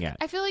I feel looking like, at?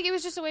 I feel like it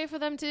was just a way for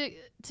them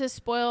to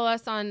spoil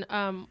us on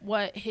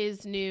what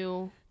his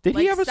new Did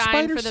like, he have a sign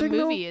spider for the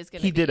signal? movie is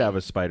going to He be. did have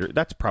a spider.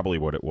 That's probably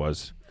what it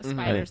was. a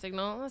spider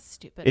signal. That's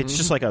stupid. It's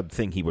just like a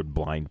thing he would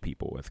blind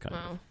people with, kind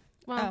of. Oh.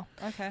 Well,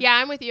 okay. yeah,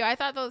 I'm with you. I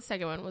thought the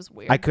second one was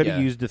weird. I could have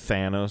Yeah. used a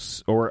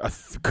Thanos, or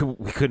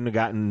we couldn't have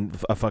gotten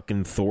a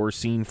fucking Thor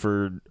scene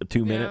for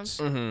 2 minutes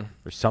or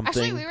something,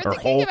 Actually, we were or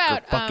thinking Hulk,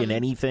 about or fucking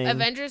anything.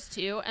 Avengers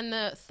 2 and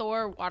the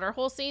Thor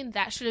waterhole scene.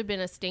 That should have been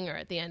a stinger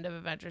at the end of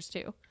Avengers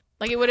 2.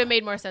 Like it would have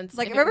made more sense.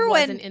 Like if remember it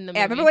when wasn't in the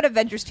movie. remember when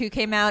Avengers 2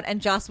 came out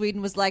and Joss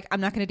Whedon was like, I'm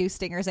not going to do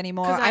stingers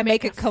anymore. 'Cause I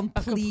make a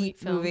complete complete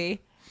film."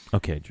 movie.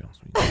 Okay, Jones.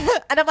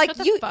 And I'm like, Shut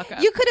the you fuck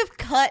up. you could have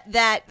cut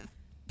that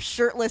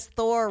shirtless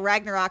Thor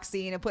Ragnarok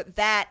scene and put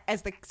that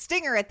as the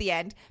stinger at the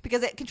end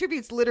because it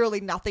contributes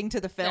literally nothing to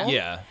the film.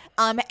 Yeah.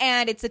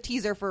 And it's a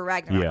teaser for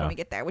Ragnarok Yeah. when we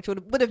get there, which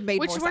would have made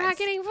Which more we're sense. not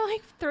getting for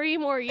like 3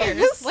 more years.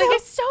 It's Like so-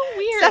 it's so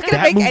weird. not gonna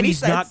That make any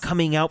movie's not sense.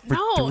 coming out for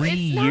No, 3 it's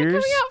years.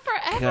 not coming out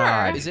forever.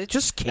 God, Is it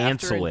just after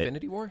cancel it?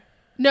 Infinity War?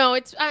 No,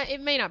 it's it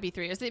may not be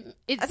 3 years. It's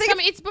I think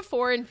coming. It's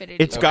before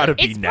Infinity. It's War. got to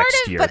be It's part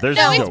next of- year. but There's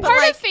No, no it's way. part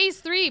like- of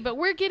Phase 3, but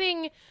we're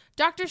getting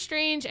Doctor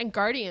Strange and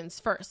Guardians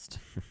first.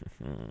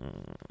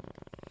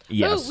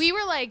 Yes. Ooh, we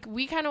were like,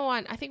 we kind of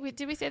want. I think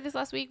did we say this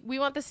last week? We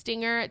want the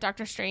stinger at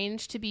Doctor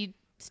Strange to be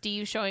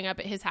Steve showing up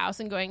at his house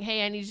and going,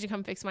 "Hey, I need you to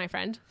come fix my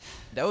friend,"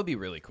 That would be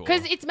really cool.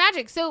 because it's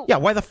magic. So Yeah,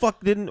 why the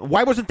fuck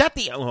why wasn't that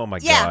the oh my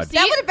Yeah, god.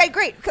 that would have been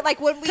great. Like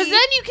when we because then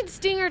you can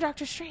stinger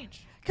Doctor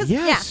Strange.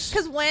 Yes.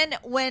 because when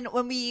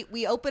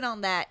we open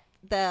on that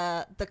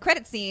the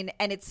credit scene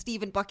and it's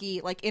Steve and Bucky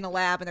like in a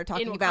lab and they're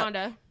talking In about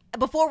Wakanda.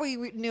 before we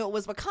knew it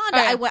was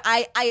Wakanda,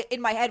 I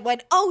in my head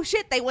went, oh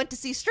shit, they went to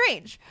see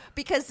Strange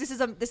because this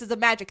is a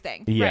magic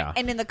thing. Yeah. Right.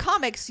 And in the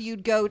comics,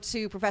 you'd go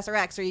to Professor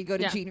X or you go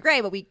to Jean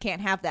Grey, but we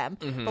can't have them.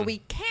 But we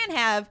can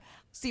have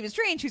Stephen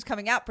Strange, who's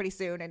coming out pretty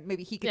soon, and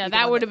maybe he could. Yeah, be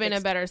that would have been a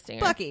better stinger.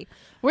 Bucky.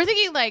 We're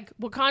thinking like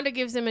Wakanda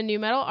gives him a new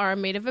metal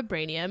arm made of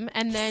vibranium,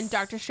 and then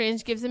Doctor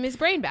Strange gives him his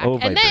brain back, and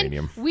vibranium,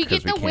 then we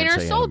get the can't Winter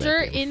say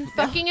Soldier adamantium. in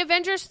fucking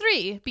Avengers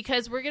 3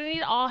 because we're gonna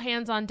need all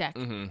hands on deck.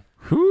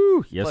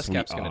 Whew, yes, Plus we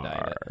Cap's gonna die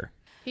in it. are.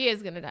 He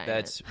is gonna die.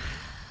 That's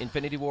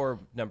Infinity War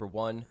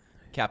 #1.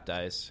 Cap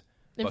dies.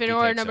 Infinity Bucky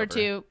War takes over.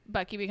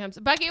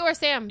 #2. Bucky or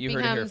Sam You heard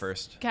becomes it here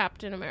first.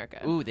 Captain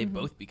America. Ooh, they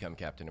both become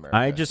Captain America.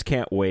 I just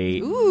can't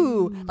wait.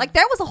 Ooh, like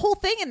there was a whole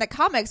thing in the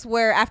comics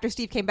where after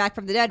Steve came back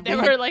from the dead, There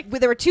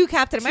were two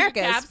Captain Two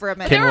Americas Caps. for a But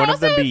minute. there Can were one of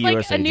also them be like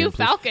US a new agent,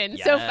 please? Falcon,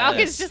 so Yes.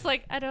 Falcon's just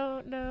like, I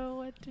don't know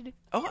what to do.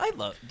 Oh, I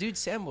love... Dude,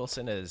 Sam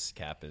Wilson as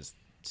Cap is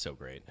so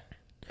great.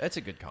 That's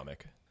a good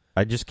comic.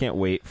 I just can't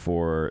wait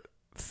for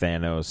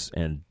Thanos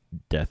and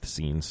death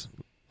scenes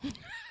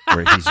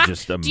where he's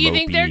just a Do you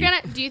think they're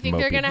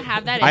mopey. gonna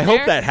have that in I there?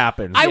 hope that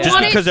happens. I just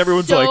want it because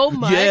everyone's so like,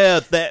 much. yeah,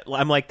 that.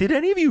 I'm like, did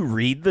any of you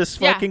read this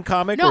Yeah. fucking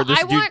comic No, where this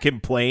I dude want-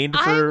 complained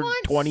I for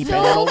want 20 so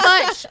panels?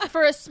 much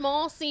for a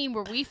small scene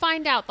where we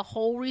find out the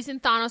whole reason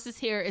Thanos is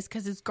here is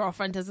because his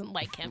girlfriend doesn't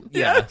like him.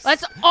 Yes.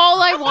 That's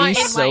all I want He's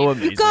in so life.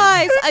 amazing. You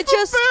guys,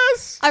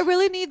 best. I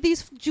really need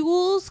these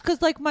jewels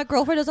because like my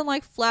girlfriend doesn't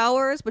like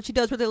flowers, but she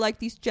does really like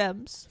these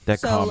gems. That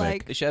so comic.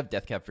 like, They should have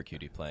Death Cab for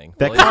Cutie playing.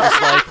 That Well, he's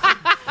just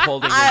like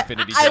holding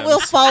Infinity I Gems. will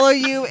follow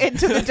you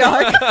into the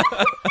dark.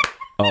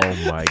 Oh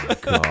my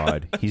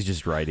god, he's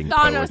just writing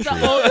Thanos, poetry.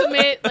 the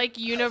ultimate like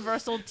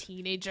universal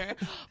teenager.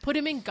 Put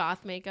him in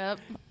goth makeup.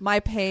 My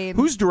pain.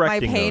 Who's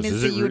directing My pain those?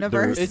 is Is the it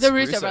universe. It's The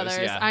Russo Russos, brothers.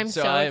 yeah. I'm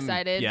So so I'm-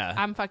 excited. yeah.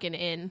 I'm fucking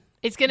in.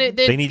 It's gonna.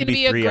 They need to gonna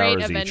be a 3 great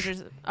hours each.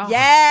 Avengers. Oh.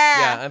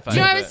 Yeah, I'm fine. Do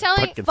you know what I with was it.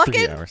 telling? Fucking 3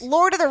 Fucking hours.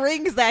 Lord of the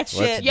Rings, that shit.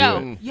 Let's do Yo,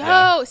 it.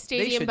 Yeah. They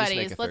Stadium should just buddies.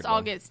 make a Let's third all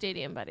one. get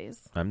stadium buddies.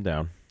 I'm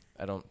down.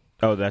 I don't...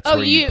 Oh, that's Oh,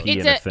 where you pee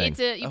in a thing.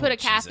 you Oh, put a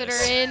catheter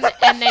Jesus. in,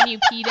 and then you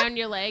pee down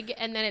your leg,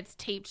 and then it's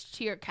taped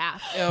to your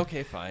calf. Yeah,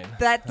 okay, fine.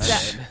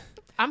 That's I'm in.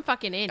 I'm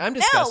fucking in. I'm no.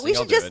 disgusting. We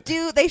I'll should just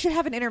do it. They should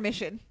have an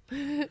intermission.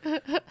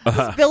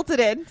 Just built it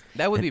in.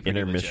 That would be An pretty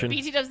intermission?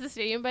 legit. BT does the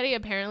stadium buddy.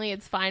 Apparently,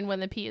 it's fine when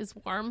the pee is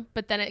warm,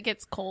 but then it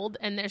gets cold,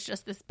 and there's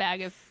just this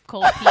bag of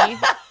cold pee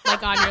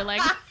like on your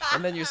leg.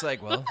 And then you're just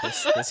like, well,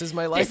 this is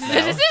my life This is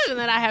now. a decision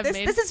that I have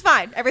made. This is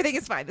fine. Everything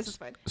is fine. This is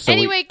fine. So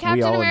Anyway, we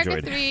Captain all America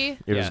enjoyed 3.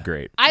 It was Yeah.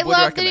 great. I Would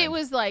love that it recommend.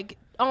 was like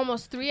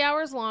almost 3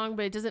 hours long,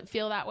 but it doesn't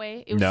feel that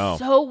way. It was No.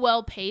 so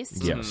well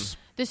paced. Yes.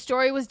 The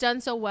story was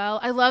done so well.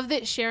 I love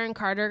that Sharon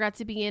Carter got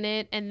to be in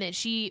it and that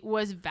she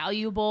was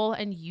valuable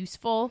and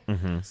useful.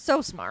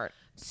 So smart.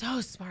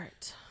 So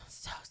smart.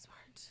 So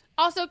smart.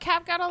 Also,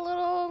 Cap got a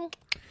little...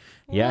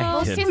 Yeah, he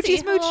little did. kissy,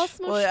 Smoochy a little smooch.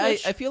 smooch, Well, I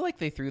smooch. feel like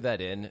they threw that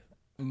in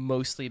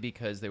mostly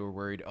because they were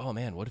worried, oh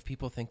man, what if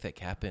people think that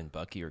Cap and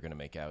Bucky are going to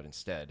make out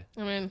instead?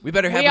 I mean, We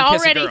better have we him kiss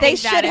a already girl. They think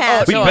should that is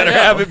have. We No, I better know.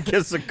 have him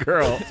kiss a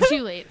girl.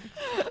 too late.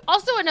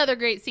 Also, another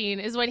great scene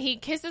is when he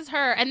kisses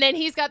her, and then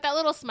he's got that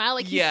little smile,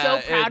 like he's Yeah,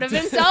 so proud it- of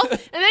himself. And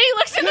then he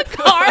looks in the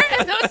car,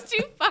 and those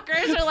two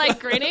fuckers are like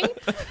grinning.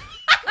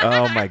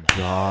 Oh my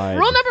god.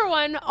 Rule number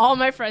 1: all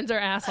my friends are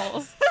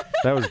assholes.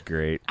 That was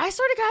great. I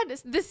swear to God,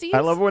 this scene. I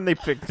love when they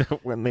picked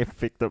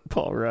up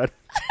Paul Rudd.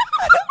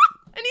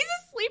 and he's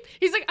asleep.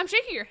 He's like, I'm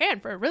shaking your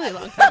hand for a really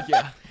long time.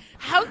 Yeah.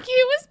 How cute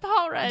was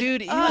Paul Rudd?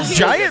 Dude, he He was was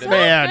Giant so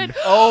Man. good.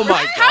 Oh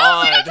my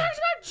How have we not god. talked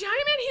about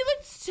Giant Man? He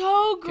looked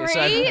so Okay,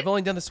 great. so I've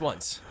only done this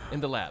once in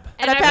the lab.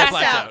 and I I passed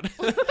passed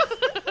Blacked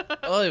out. out.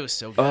 Oh, it was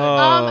so good.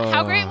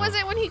 How great was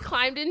it when he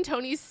climbed in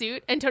Tony's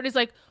suit and Tony's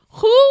like,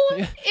 who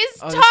is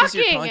Oh, this is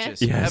your talking?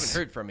 conscious. You Yes. haven't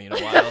heard from me in a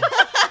while.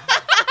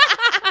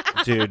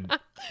 Dude.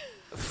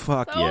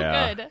 Fuck So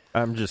yeah. good.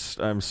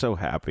 I'm so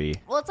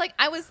happy. Well, it's like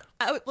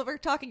we were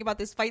talking about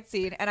this fight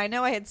scene, and I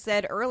know I had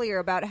said earlier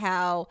about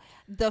how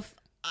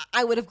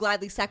I would have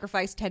gladly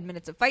sacrificed 10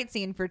 minutes of fight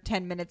scene for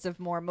 10 minutes of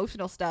more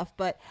emotional stuff,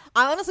 but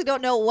I honestly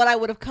don't know what I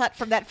would have cut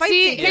from that fight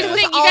See, scene. here's It the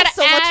was thing: all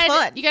so much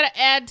fun. you gotta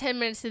add 10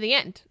 minutes to the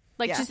end.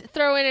 Like, Yeah. just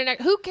throw in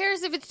who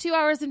cares if it's 2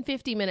 hours and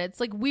 50 minutes?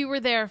 Like, we were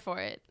there for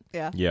it.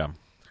 Yeah. Yeah.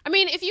 I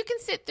mean, if you can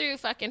sit through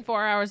fucking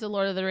 4 hours of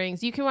Lord of the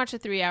Rings, you can watch a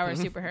 3-hour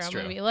superhero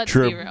true. movie. Let's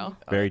True. be real.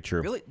 Very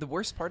true. Really, the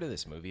worst part of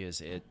this movie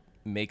is it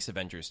makes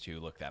Avengers 2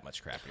 look that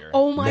much crappier.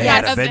 Oh my Man,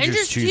 god, Avengers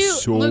Avengers 2 2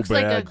 is so looks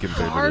like a bad compared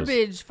to this.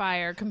 garbage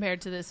fire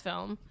compared to this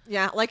film.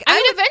 Yeah, like I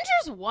mean,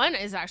 Avengers 1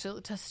 is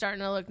actually starting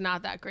to look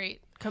not that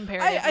great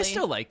comparatively. I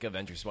still like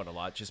Avengers 1 a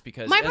lot just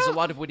because My there's a prob-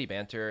 lot of witty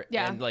banter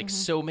Yeah. and like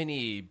so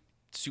many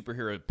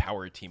superhero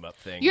power team up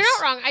things. You're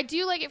not wrong. I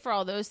do like it for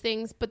all those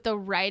things, but the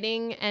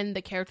writing and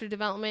the character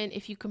development,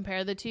 if you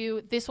compare the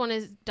two, this one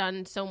is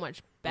done so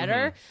much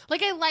better.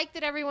 Like, I like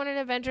that everyone in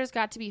Avengers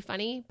got to be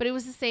funny, but it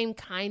was the same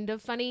kind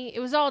of funny. It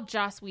was all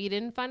Joss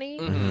Whedon funny.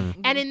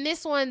 And in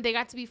this one, they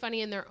got to be funny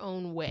in their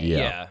own way,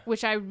 Yeah.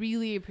 which I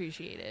really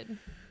appreciated.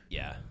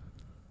 Yeah.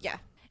 yeah.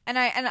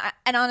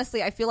 And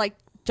honestly, I feel like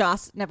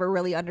Joss never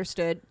really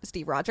understood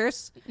Steve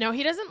Rogers. No,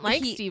 he doesn't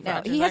like Steve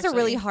Rogers. He has actually.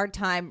 a really hard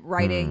time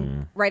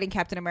writing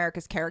Captain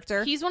America's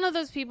character. He's one of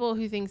those people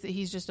who thinks that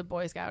he's just a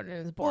Boy Scout and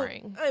is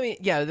boring. Well, I mean,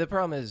 yeah, the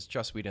problem is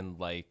Joss Whedon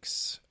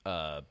likes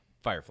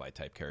Firefly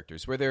type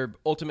characters where they're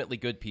ultimately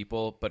good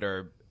people but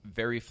are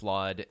very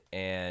flawed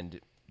and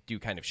do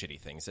kind of shitty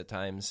things at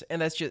times,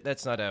 and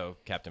that's not how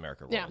Captain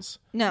America rolls.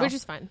 No, which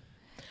is fine.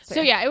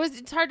 So yeah,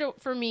 it's hard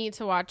for me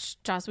to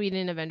watch Joss Whedon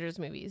in Avengers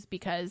movies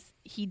because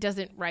he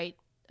doesn't write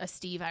a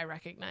Steve I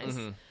recognize,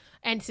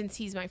 and since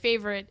he's my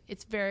favorite,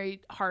 it's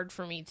very hard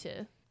for me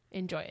to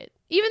enjoy it.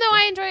 Even though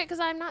I enjoy it because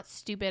I'm not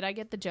stupid, I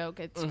get the joke,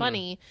 it's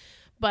funny,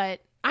 but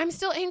I'm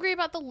still angry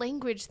about the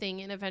language thing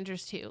in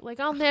Avengers 2. Like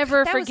I'll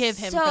never forgive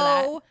him for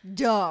that. So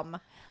dumb.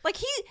 Like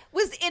he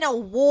was in a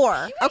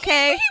war.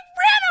 Okay, he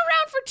ran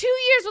around for 2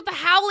 years with the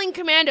Howling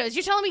Commandos.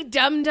 You're telling me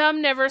Dum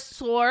Dum never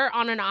swore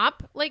on an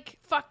op? Like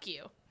fuck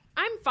you.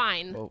 I'm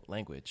fine. Oh,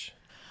 language.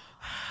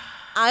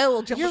 I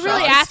will jump. You're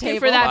really asking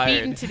for that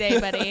beating today,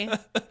 buddy.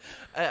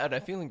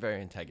 I'm feeling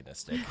very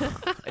antagonistic.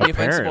 And you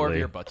find some more of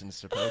your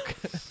buttons to poke.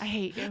 I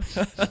hate you.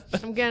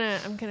 I'm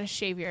gonna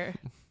shave your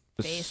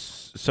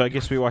face. So I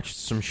guess we watched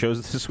some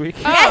shows this week.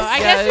 Oh, I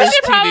guess we there's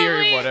should TV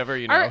probably or whatever,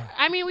 you know.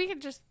 I mean, we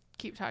could just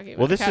keep talking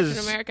about Captain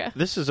America.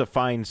 This is a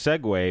fine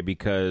segue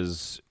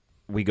because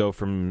we go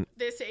from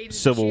This Agents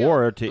Civil of S.H.I.E.L.D.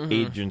 War to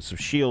Agents of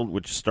S.H.I.E.L.D.,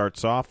 which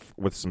starts off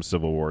with some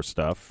Civil War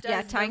stuff.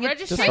 Yeah, tying it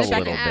Just a Registration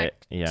little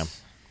Act. bit. Yeah.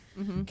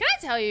 Can I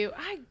tell you,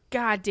 I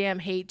goddamn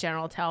hate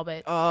General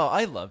Talbot. Oh,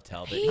 I love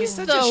Talbot. He's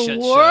such the a shit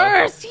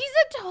worst. He's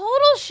a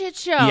total shit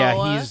show.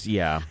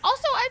 Yeah.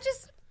 Also,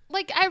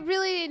 I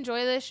really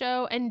enjoy this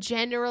show, and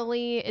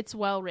generally it's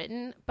well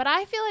written, but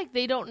I feel like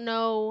they don't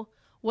know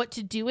what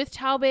to do with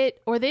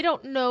Talbot, or they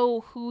don't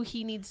know who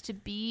he needs to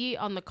be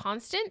on the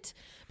constant,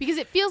 because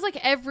it feels like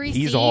every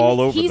He's scene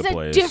all over he's the a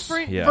place.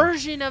 different Yeah.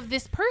 version of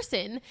this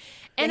person,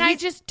 and I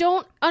just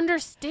don't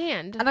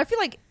understand. And I feel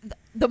like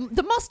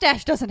the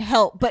mustache doesn't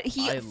help, but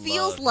I feels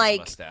love his like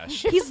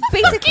mustache. he's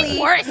basically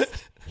Worse.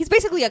 He's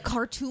basically a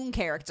cartoon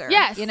character.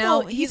 Yes. You know,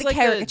 Well, he's a like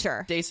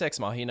caricature. The Deus Ex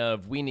Machina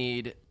of we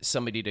need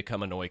somebody to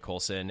come annoy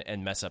Coulson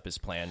and mess up his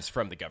plans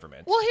from the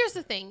government. Well, here's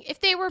the thing. If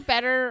they were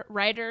better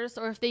writers,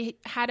 or if they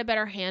had a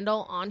better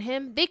handle on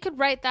him, they could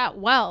write that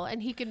well,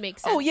 and he could make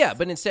sense. Oh, yeah,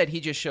 but instead he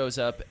just shows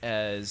up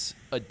as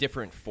a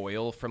different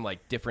foil from,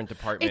 like, different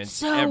departments It's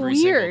so every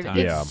weird. single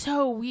time. Yeah. It's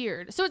so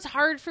weird. So it's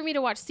hard for me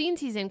to watch scenes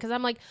he's in, because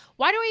I'm like,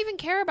 why do I even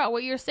care about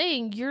what you're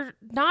saying? You're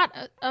not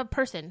a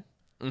person.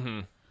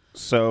 Mm-hmm.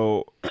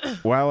 So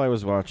while I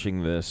was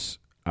watching this,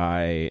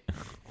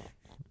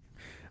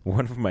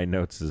 one of my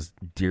notes is,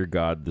 "Dear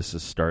God, this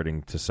is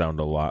starting to sound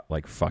a lot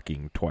like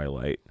fucking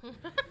Twilight."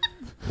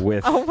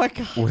 With Oh my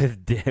God.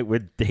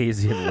 with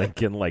Daisy and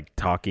Lincoln like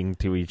talking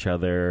to each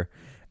other,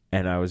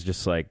 and I was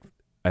just like,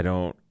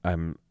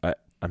 I'm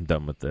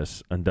done with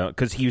this. I'm done,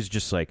 because he was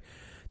just like,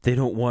 they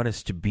don't want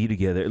us to be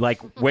together.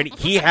 Like when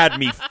he had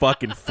me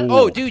fucking fooled.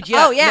 Oh, dude,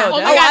 yeah. Oh, yeah. No, Oh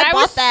that- my God, I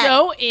bought was that.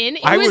 so in.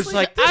 I was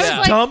like,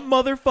 this dumb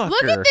motherfucker.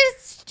 look at this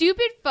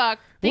stupid fuck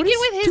thinking is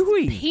with he his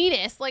doing?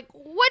 penis. Like,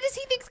 what does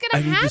he think's I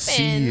gonna need happen? to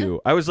see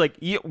you. I was like,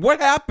 what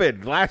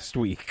happened last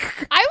week?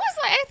 I was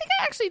like, I think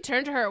I actually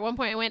turned to her at one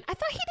point and went, I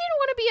thought he didn't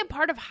want to be a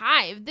part of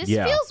Hive. This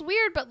Yeah. feels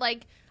weird, but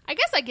like, I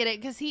guess I get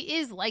it, because he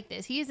is like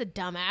this. He is a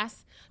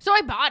dumbass. So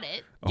I bought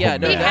it. Yeah, Oh,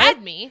 no, He man.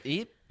 had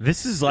me.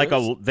 This is like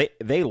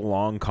they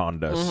long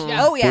conned us.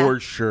 Yeah. Oh, yeah. For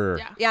sure.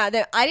 Yeah.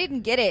 Yeah, I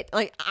didn't get it.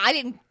 Like, I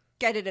didn't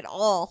get it at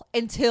all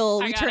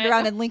until I we got turned it.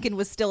 around and Lincoln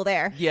was still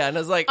there. Yeah, and I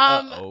was like,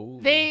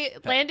 They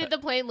landed the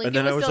plane. Lincoln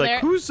then I was still like, there.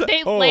 who's that?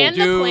 They Oh, land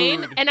the dude.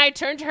 plane, and I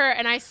turned to her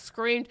and I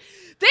screamed,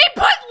 "They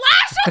put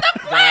Lash on the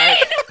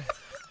plane!"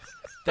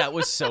 That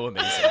was so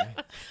amazing.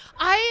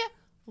 I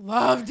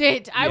loved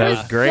it. I That was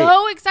was great.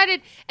 so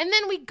excited. And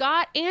then we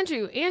got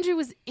Andrew. Andrew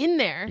was in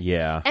there.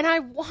 Yeah. And I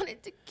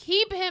wanted to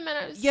keep him, and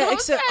I was Yeah, so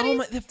except sad the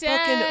he's fucking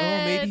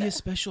dead. maybe his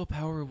special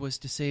power was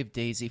to save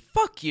Daisy.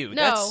 Fuck you. No,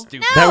 That's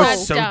stupid. That was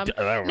that's so dumb. d-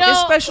 that was- No, His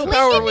special Lincoln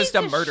power was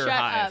needs to murder shut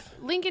Hive. up.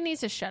 Lincoln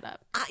needs to shut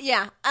up.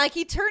 Yeah, like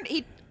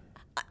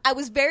I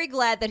was very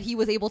glad that he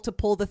was able to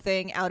pull the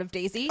thing out of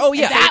Daisy. Oh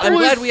yeah, That I'm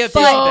was glad we have so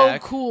Daisy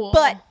back. cool.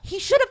 But he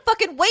should have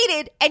fucking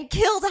waited and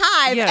killed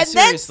Hive Yeah, and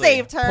seriously. then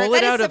saved her. Pull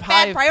That it is out some of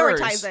bad Hive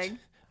prioritizing.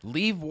 first.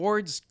 Leave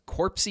Ward's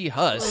corpsey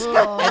husk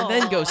and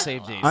then go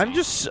save Daisy.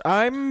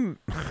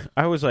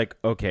 I was like,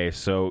 okay,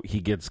 so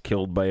he gets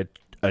killed by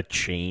a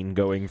chain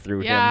going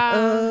through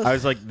Yeah. him. I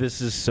was like,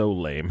 this is so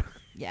lame.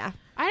 Yeah.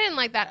 I didn't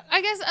like that.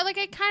 I guess I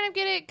kind of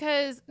get it,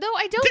 because though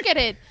I don't get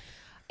it.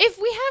 If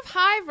we have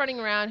Hive running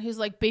around who's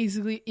like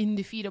basically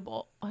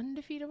undefeatable,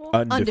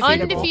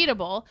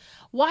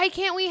 why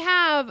can't we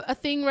have a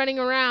thing running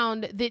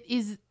around that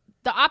is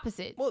the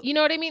opposite? Well, you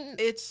know what I mean?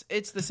 It's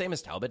the same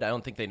as Talbot. I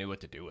don't think they knew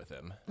what to do with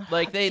him.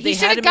 Like they He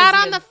should had have him got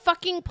as on the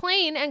fucking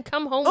plane and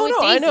come home Oh with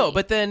no, Daisy. I know,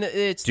 but then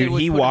it's they Dude,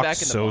 would he put him walked back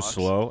in the so box.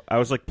 slow. I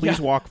was like, please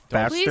walk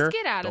faster. Please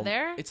get out of Don't-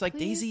 there. It's like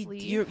Please Daisy,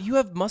 leave. you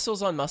have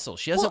muscles on muscle.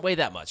 She doesn't weigh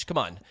that much. Come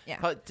on, Yeah.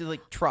 to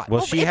like trot.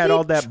 Well, Oh, she if had he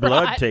all that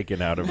blood trot-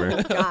 taken out of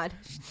her. God.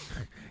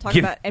 Talk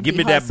give about empty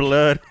me that husk.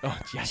 blood.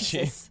 yeah, she,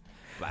 Jesus.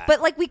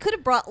 But like we could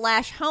have brought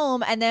Lash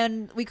home, and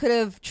then we could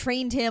have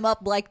trained him up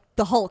like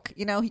the Hulk.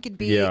 You know, he could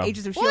be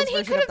Agents of Well, S.H.I.E.L.'s and he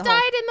version could of have the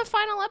Hulk. died in the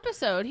final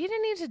episode. He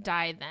didn't need to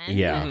die then.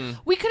 Yeah.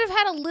 We could have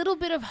had a little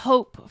bit of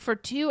hope for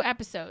 2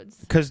 episodes.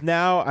 Because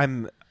now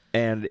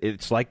and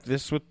it's like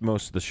this with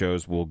most of the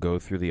shows. We'll go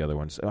through the other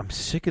ones. I'm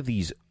sick of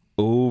these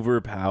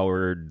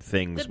overpowered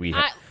things we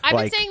have. I've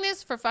been saying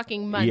this for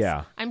fucking months.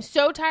 Yeah. I'm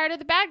so tired of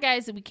the bad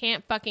guys that we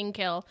can't fucking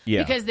kill.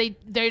 Yeah. Because they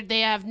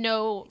have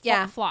no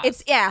flaws.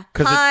 It's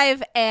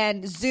Hive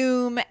and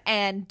Zoom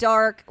and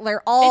Dark.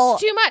 They're all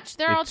It's too much.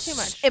 They're all too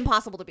much.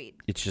 impossible to beat.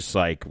 It's just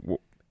like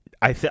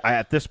I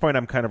at this point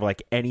I'm kind of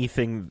like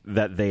anything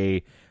that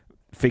they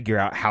figure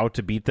out how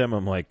to beat them.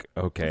 I'm like,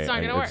 okay, It's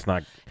not gonna work.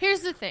 not.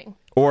 Here's the thing.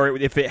 Or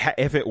if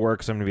it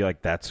works, I'm gonna be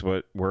like, that's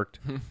what worked.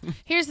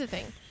 Here's the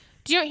thing.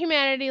 Do you know what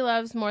humanity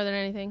loves more than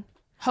anything?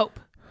 Hope.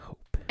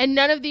 And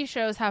none of these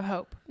shows have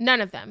hope. None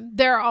of them.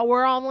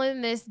 We're all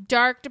in this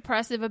dark,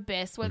 depressive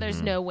abyss where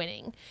there's no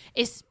winning.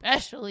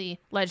 Especially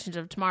Legends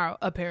of Tomorrow,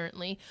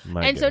 apparently.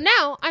 So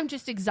now I'm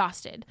just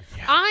exhausted.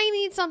 Yeah. I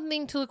need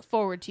something to look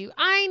forward to.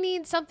 I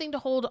need something to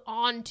hold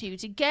on to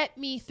get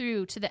me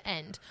through to the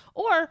end.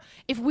 Or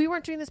if we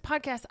weren't doing this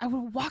podcast, I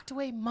would have walked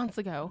away months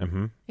ago.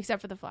 Mm-hmm.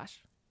 Except for The Flash.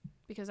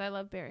 Because I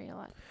love Barry a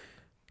lot.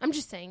 I'm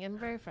just saying, I'm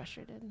very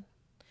frustrated.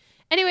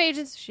 Anyway,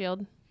 Agents of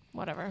S.H.I.E.L.D.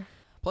 Whatever.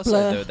 Plus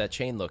side, though, that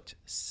chain looked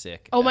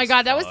sick. Oh my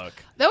god, that fuck.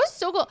 was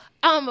so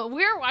cool.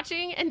 We were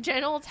watching, and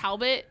General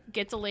Talbot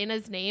gets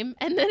Elena's name,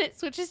 and then it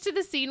switches to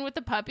the scene with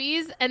the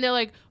puppies, and they're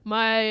like,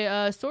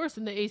 "My source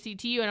in the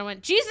ACTU," and I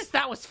went, "Jesus,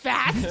 that was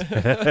fast."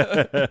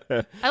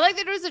 I like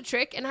that it was a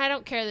trick, and I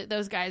don't care that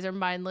those guys are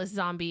mindless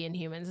zombie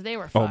inhumans. They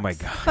were fucks. Oh my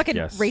god, Fucking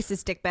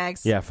racist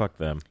dickbags. Yeah, fuck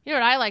them. You know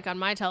what I like on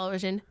my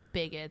television?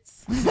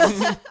 Bigots.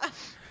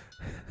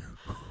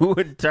 Who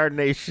in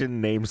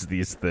tarnation names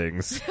these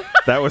things?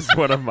 That was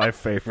one of my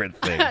favorite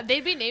things.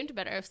 They'd be named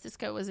better if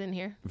Cisco was in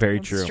here. Very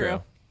That's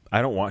true.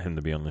 I don't want him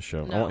to be on the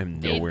show. No, I want him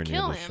nowhere they'd near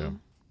kill the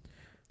him.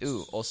 show.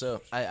 Ooh,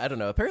 also, I don't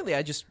know. Apparently,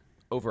 I just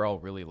overall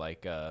really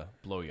like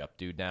Blowy Up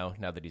Dude now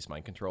that he's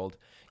mind controlled.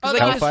 Oh, the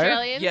Hellfire?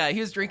 Australian? Yeah, he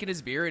was drinking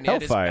his beer and he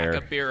had his Hellfire.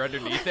 backup beer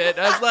underneath it.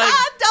 I was like,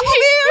 Double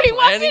beer. He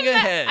walked planning in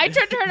ahead. I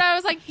turned to her and I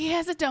was like, he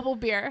has a double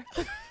beer.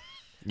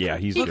 Yeah,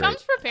 he's He great.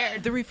 comes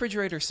prepared. the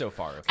refrigerator so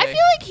far. Okay? I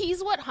feel like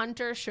he's what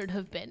Hunter should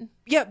have been.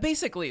 Yeah,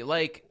 basically,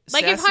 like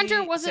Like if sassy-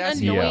 Hunter wasn't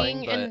sassy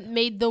annoying but- and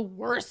made the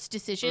worst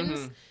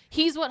decisions,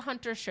 he's what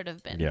Hunter should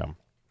have been. Yeah.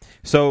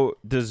 So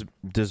does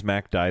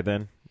Mac die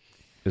then?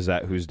 Is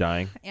that who's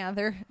dying? Yeah,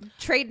 they're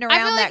trading I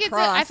around feel like that it's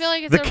cross. I feel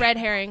like it's a red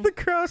herring. The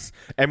cross,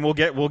 and we'll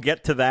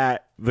get to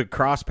that the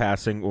cross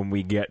passing when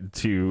we get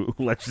to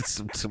Legends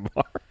of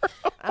Tomorrow.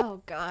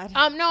 Oh God.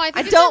 No, I think I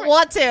it's don't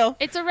want to.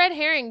 It's a red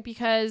herring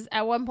because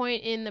at one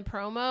point in the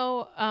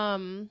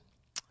promo,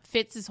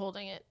 Fitz is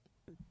holding it.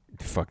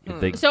 Fuck.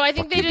 So I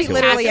think they just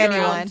literally pass it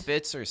anyone. around.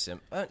 Fitz or Sim.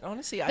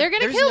 Honestly, They're gonna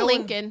there's kill no one-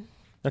 Lincoln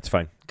That's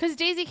fine. because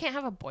Daisy can't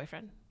have a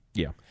boyfriend.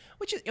 Yeah.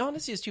 Which is,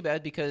 honestly is too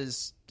bad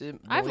because I've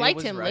Malia liked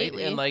was him right,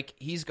 lately. and like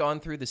he's gone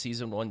through the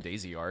season 1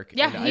 Daisy arc.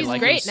 Yeah, and he's I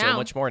like great him now. so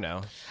much more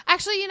now.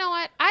 Actually, you know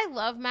what? I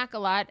love Mac a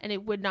lot, and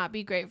it would not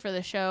be great for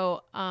the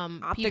show, people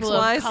of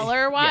Optics-wise?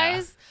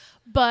 color-wise.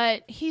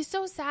 But he's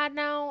so sad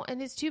now,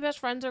 and his 2 best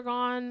friends are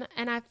gone,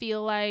 and I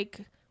feel like,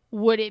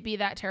 would it be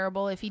that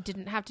terrible if he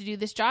didn't have to do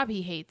this job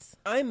he hates?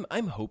 I'm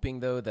hoping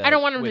though that I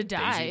don't want him with to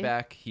die. Daisy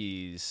back,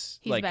 he's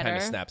He's kind of better.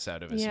 snaps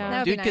out of his Yeah. mode, That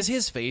would be dude. Because nice.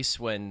 his face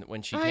when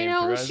she I came know,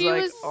 through, I was she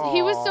like, was.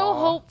 He was so "Aw."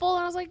 hopeful,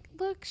 and I was like,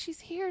 "Look,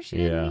 she's here. She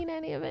Yeah. didn't mean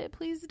any of it.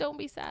 Please don't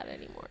be sad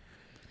anymore."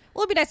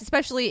 Well, it'd be nice,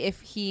 especially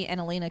if he and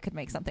Elena could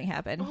make something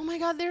happen. Oh my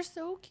God, they're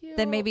so cute.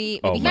 Then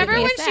maybe Oh my he Remember would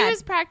when be she sad.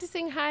 was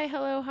practicing "Hi,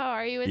 hello, how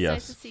are you? It's Yes.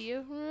 nice to see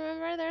you."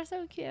 Remember, they're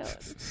so cute.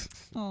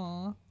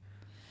 Aw.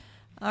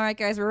 All right,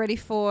 guys, we're ready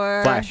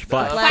for Flash.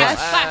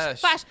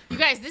 Flash. You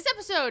guys, this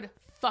episode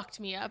fucked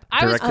me up.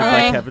 I was Directed by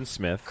crying, Kevin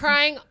Smith.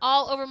 crying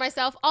all over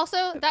myself. Also,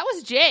 that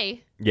was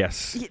Jay.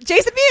 Yes.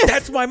 Jason Mewes.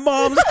 That's my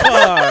mom's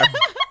car.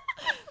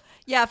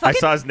 Yeah, I fucking.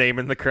 saw his name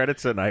in the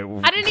credits and I I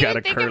didn't got even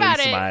a think curly about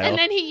smile. it. And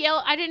then he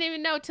yelled. I didn't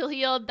even know till he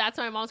yelled, "That's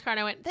my mom's car." And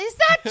I went, "Is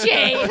that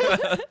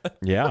Jay?"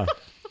 Yeah.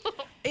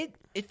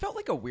 It felt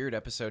like a weird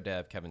episode to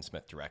have Kevin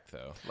Smith direct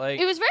though. Like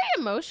It was very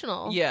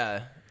emotional.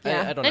 yeah.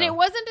 Yeah. I don't And know. it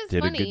wasn't as Did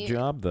a funny. good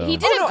job, though. He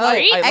did Oh, no, a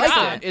great I job.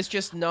 liked it. It's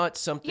just not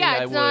something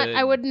Yeah, it's not.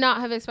 I would not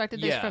have expected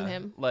this yeah, from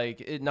him.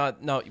 Like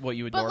not what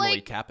you would But, normally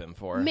like, cap him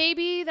for.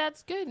 Maybe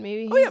that's good.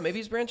 Maybe. Oh yeah, maybe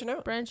he's branching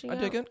out. branching I out.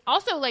 dig it.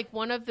 Also, like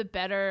one of the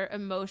better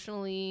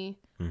emotionally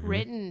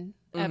written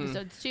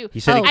episodes too. He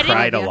said Oh, he I didn't-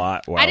 cried a yeah.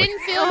 lot while I didn't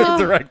he feel.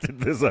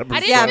 directed this episode.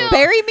 didn't Yeah, feel-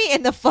 bury me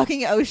in the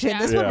fucking ocean. Yeah.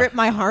 This would Yeah. rip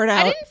my heart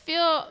out. I didn't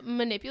feel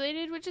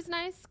manipulated, which is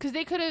nice because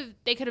they could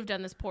have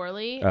done this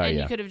poorly, and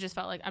yeah. you could have just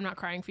felt like, "I'm not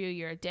crying for you.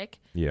 You're a dick."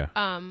 Yeah.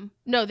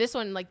 No, this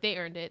one, like, they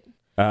earned it.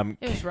 It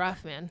was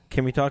rough, man.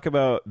 Can we talk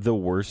about the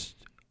worst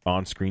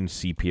on-screen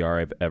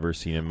CPR I've ever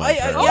seen in my I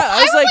entire was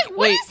was like, like, what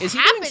wait, is is he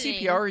happening? doing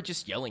CPR or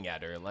just yelling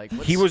at her? Like,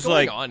 what's He was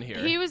going like- on here?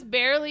 He was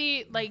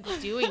barely like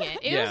doing it.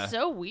 It Yeah. was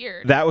so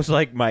weird. That was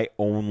like my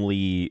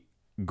only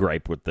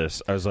gripe with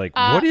this. I was like,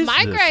 what is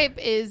my this? gripe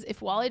is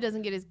if Wally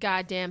doesn't get his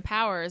goddamn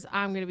powers,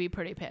 I'm going to be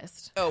pretty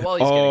pissed. Oh, well,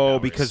 he's getting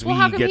powers. Because Well,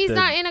 how come he's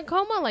not in a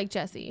coma like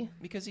Jesse?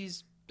 Because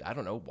he's, I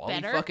don't know, Wally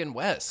Better? fucking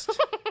West.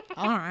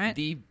 All right.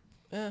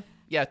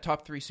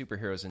 Top 3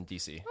 superheroes in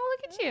DC. Oh,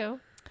 look at you.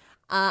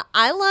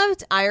 I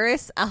loved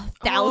Iris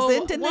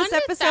 1,000 in this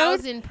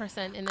episode.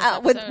 1,000% in this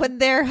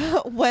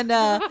episode.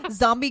 When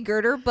zombie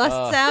Girder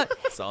busts out,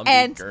 Zombie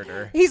and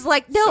Girder. he's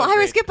like, "No, So Iris,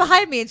 great. get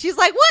behind me," and she's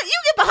like, "What? You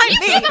get behind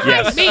me!"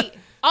 Yes. Me.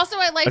 Also,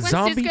 I like A when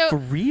zombie Cisco. for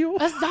real?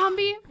 A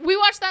zombie? We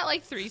watched that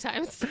like 3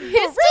 times.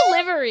 His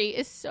delivery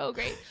is so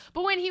great.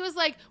 But when he was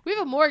like, we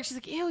have a morgue, she's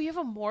like, ew, you have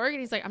a morgue? And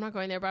he's like, I'm not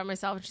going there by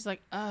myself. And she's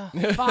like,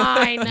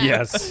 fine.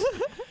 Yes.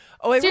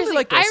 Oh, I Seriously, really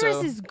like also,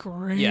 Iris is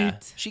great. Yeah,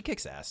 she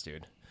kicks ass,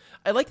 dude.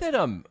 I like that.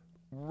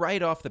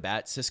 Right off the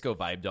bat, Cisco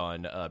vibed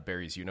on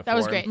Barry's uniform. That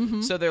was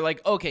great. So they're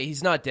like, okay,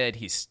 he's not dead.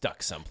 He's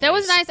stuck someplace. That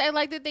was nice. I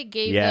like that they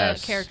gave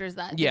Yes. the characters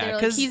that. Yeah, they were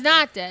like, 'cause he's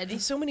not dead.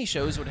 So many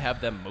shows would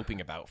have them moping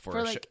about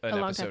for like an a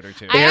long episode time. or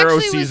two. I Arrow actually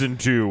was- season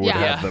 2 would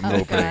Yeah. have them Oh,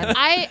 open. God.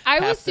 I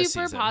was Half the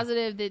super season.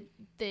 positive that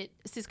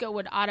Cisco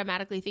would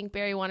automatically think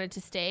Barry wanted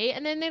to stay,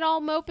 and then they'd all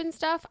mope and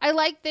stuff. I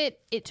like that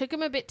it took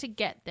him a bit to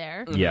get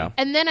there. Yeah.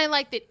 And then I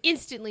like that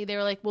instantly they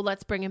were like, well,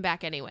 let's bring him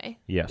back anyway.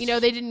 Yes. You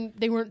know,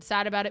 they weren't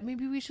sad about it.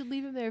 Maybe we should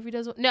leave him there if he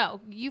doesn't. No,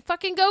 you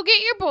fucking go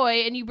get your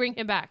boy and you bring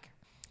him back.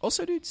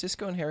 Also, dude,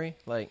 Cisco and Harry,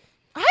 like,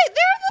 They're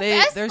the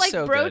best, they're like,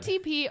 so bro good.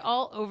 TP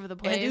all over the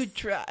place. and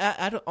dude,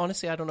 I don't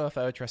honestly, I don't know if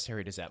I would trust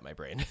Harry to zap my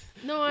brain.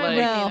 No, I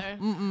like-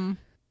 wouldn't either.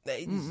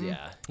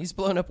 Yeah, he's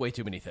blown up way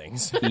too many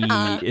things.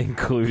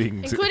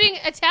 Including Including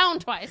a town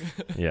twice.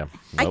 yeah.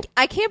 Nope.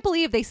 I can't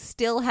believe they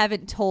still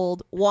haven't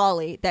told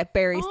Wally that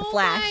Barry's the Oh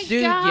Flash. my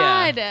Dude,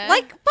 God. yeah.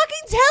 Like,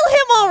 fucking tell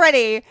him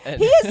already.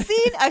 And- He has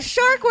seen a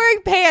shark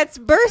wearing pants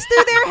burst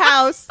through their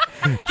house.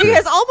 He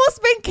has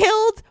almost been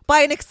killed by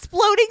an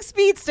exploding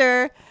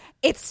speedster.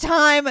 It's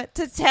time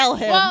to tell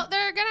him. Well,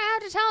 they're going to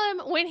have to tell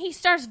him when he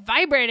starts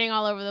vibrating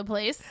all over the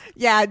place.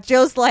 Yeah,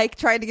 Joe's like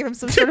trying to give him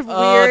some sort of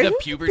Oh, weird the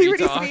puberty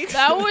talk. speech.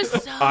 That was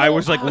so I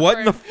was like, what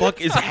in the awkward.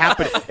 fuck is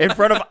happening in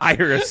front of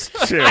Iris?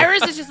 Too.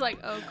 Iris is just like,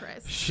 oh,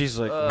 Christ. She's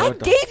like, I what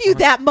the gave you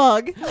that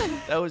mug.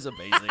 That was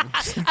amazing.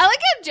 I like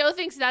how Joe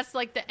thinks that's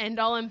like the end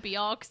all and be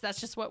all because that's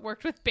just what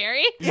worked with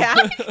Barry.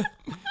 Yeah.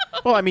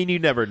 Well, I mean, you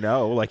never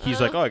know. Like,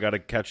 he's like, oh, I got to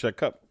catch that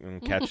cup.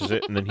 And catches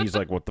it. And then he's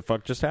like, what the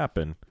fuck just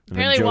happened? And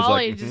then Apparently, Joe's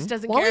Wally like, just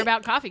doesn't Wally- care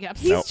about coffee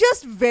cups. He's Nope.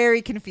 just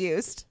very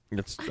confused.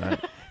 It's,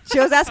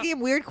 Joe's asking him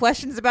weird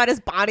questions about his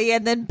body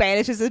and then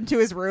banishes him to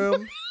his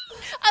room.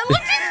 I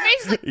looked at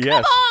his face like, come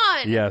yes.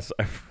 on.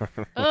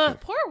 Yes.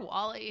 Poor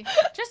Wally.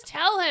 Just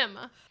tell him.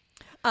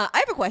 I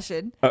have a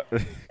question.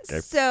 Okay.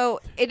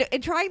 So,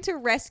 in trying to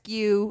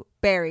rescue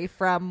Barry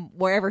from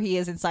wherever he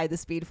is inside the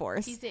Speed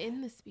Force, He's in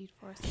the Speed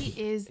Force. He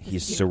is. The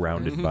He's Speed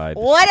surrounded by.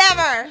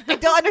 whatever. I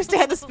don't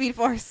understand the Speed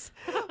Force,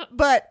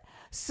 but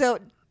so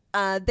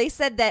they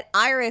said that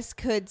Iris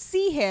could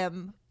see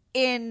him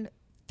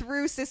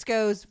through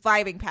Cisco's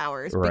vibing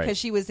powers Right. because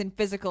she was in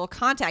physical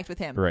contact with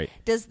him. Right.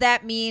 Does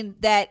that mean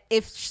that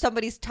if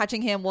somebody's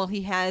touching him while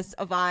he has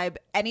a vibe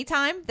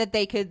anytime, that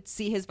they could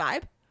see his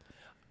vibe?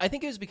 I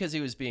think it was because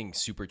he was being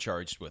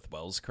supercharged with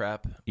Wells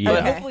crap. Yeah. But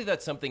Okay. hopefully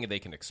that's something they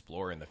can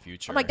explore in the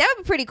future. I'm like, that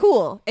would be pretty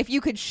cool if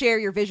you could share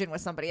your vision with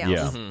somebody else.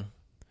 Yeah. And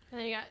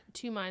then you got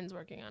 2 minds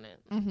working on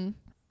it.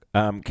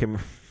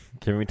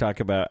 Can we talk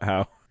about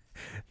how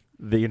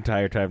the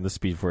entire time the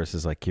Speed Force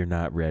is like, you're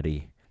not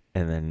ready,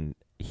 and then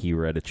he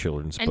read a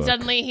children's And book,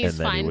 suddenly he's and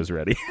then fine. he was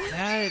ready.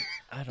 That,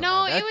 I don't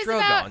No, know. That it was drug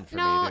about on for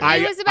no. me.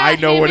 Dude. It was about I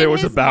know him what it and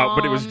was his about,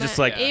 but it was mom. just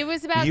like, it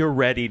was about you're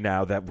ready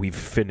now that we've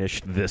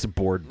finished this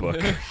board book.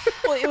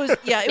 Well, it was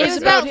It was was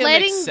about about him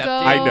letting accepting go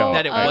I know.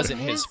 that it of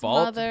wasn't his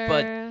fault. mother.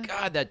 But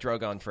God, that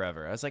drug on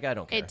forever. I was like, I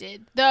don't care. It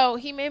did. Though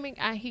he made me.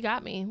 He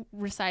got me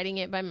reciting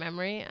it by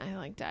memory. I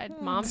like died.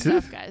 Mom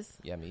stuff, guys.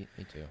 Yeah, me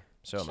too.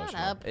 So Shut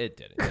emotional. up. It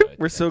didn't.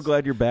 We're so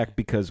glad you're back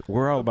because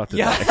we're all about to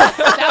die.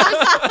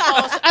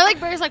 That was. I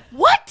like Barry's like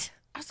what?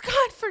 I was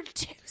gone for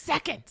 2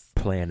 seconds.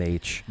 Plan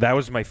H. That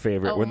was my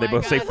favorite Oh when they my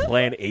both say God.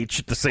 Plan H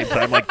at the same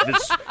time. Like,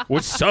 this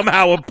was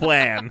somehow a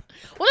plan.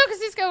 Well, no, because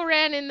Cisco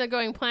ran in the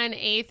going plan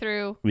A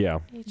through Yeah.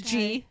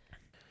 G.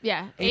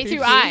 Yeah, Hey, A did through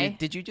you- I.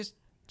 Did you just?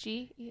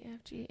 G, E,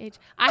 F, G, H.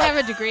 I have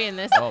a degree in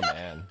this. Oh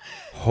man.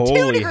 2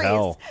 Holy degrees.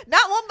 hell.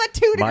 Not 1, but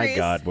 2 My degrees.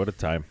 God, what a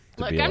time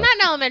to Look, be I'm alive.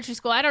 not in elementary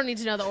school. I don't need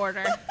to know the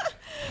order.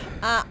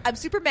 I'm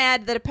super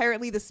mad that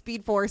apparently the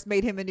Speed Force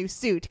made him a new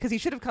suit because he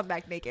should have come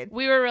back naked.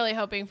 We were really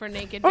hoping for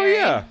naked Oh, Barry.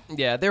 yeah.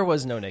 Yeah, there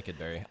was no Naked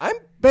Barry. I'm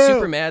Boom.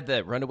 super mad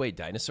that Runaway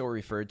Dinosaur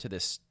referred to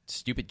this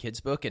stupid kid's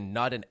book and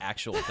not an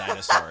actual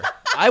dinosaur.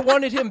 I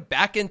wanted him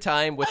back in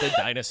time with a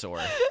dinosaur.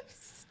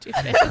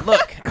 Stupid.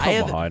 Look, I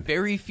have on.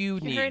 very few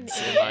You're an needs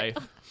in idiot.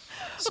 life.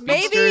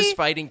 Maybe- Speedsters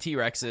fighting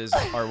T-Rexes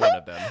are one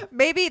of them.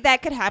 Maybe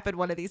that could happen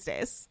one of these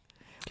days.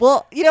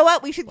 Well, you know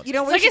what? We should. You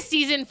know, It's we like a should,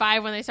 season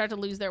 5 when they start to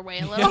lose their way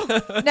a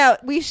little. no,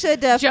 we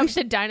should. Jump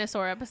to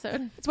dinosaur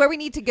episode. It's where we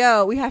need to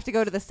go. We have to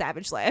go to the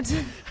Savage Land.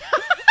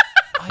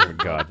 Oh,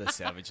 God. The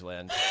Savage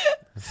Land.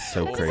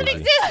 So It crazy. doesn't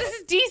exist. This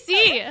is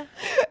DC.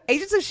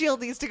 Agents of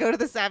S.H.I.E.L.D. needs to go to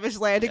the Savage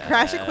Land and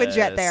crash a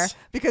Quinjet there Yes.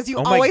 because you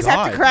Oh my always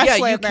have to God. crash Yeah,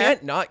 you land there.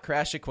 can't not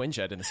crash a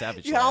Quinjet in the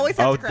Savage You Land. always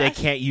have Oh, to crash.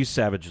 they can't use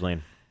Savage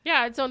Lane.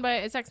 Yeah, it's owned by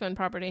X-Men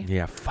property.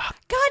 Yeah, fuck.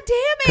 God damn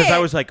it! Because I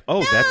was like,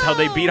 oh, that's how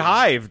they beat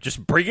Hive.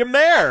 Just bring him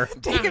there.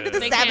 Take him to the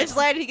They Savage can't.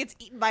 Land and he gets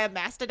eaten by a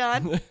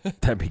mastodon.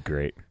 That'd be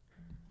great.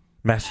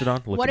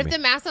 Mastodon, look What at if me.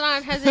 the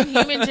mastodon has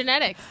inhuman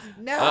genetics?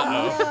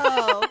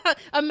 No.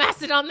 A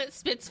mastodon that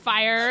spits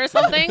fire or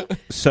something?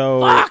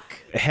 So Fuck!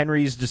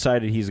 Henry's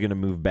decided he's going to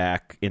move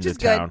back into is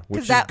good, town, 'cause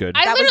which is that- good.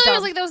 I That was literally was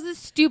dumb. like, that was the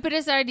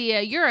stupidest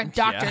idea. You're a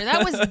doctor. Yeah.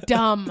 That was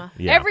dumb.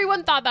 Yeah.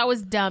 Everyone thought that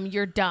was dumb.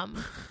 You're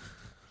dumb.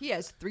 He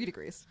has 3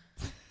 degrees.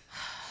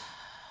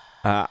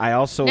 I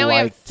also Now we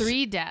have liked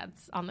 3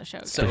 dads on the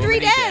show. So Three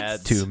many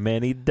dads. Too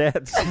Many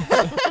Deaths.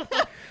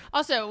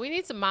 Also, we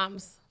need some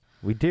moms.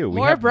 We do. We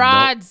More have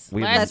broads. No,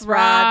 we, Less have,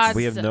 broads.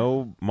 we have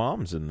no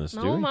moms in this,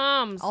 do No we?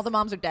 moms. All the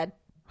moms are dead.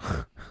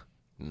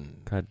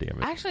 God damn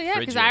it. Actually, yeah,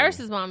 because Frigid.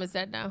 Iris's mom is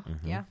dead now.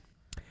 Yeah.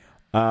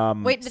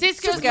 Wait,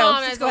 Cisco's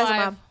mom is Cisco has a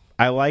alive. mom.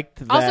 I liked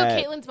that. Also,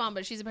 Caitlin's mom,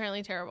 but she's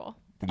apparently terrible.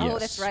 Yes. Oh,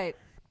 that's right.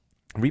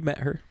 We met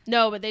her.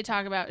 No, but they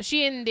talk about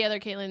she and the other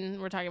Caitlin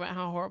were talking about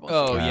how horrible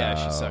Oh, she is. yeah,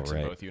 she Oh, sucks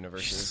right. in both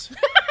universes.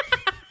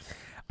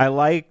 I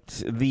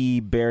liked the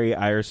Barry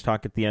Iris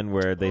talk at the end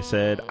where they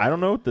said, I don't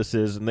know what this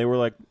is. And they were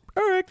like,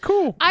 all right,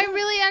 cool. I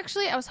really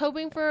actually I was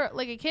hoping for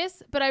like a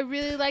kiss, but I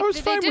really liked was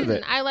that they fine with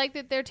didn't. it. I like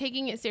that they're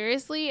taking it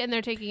seriously and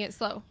they're taking it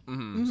slow.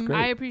 It's great.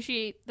 I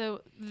appreciate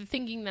the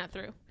thinking that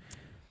through.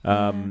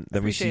 Then we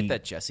Appreciate see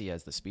that Jesse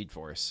has the Speed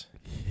Force.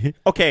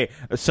 Okay,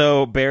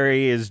 so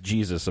Barry is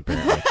Jesus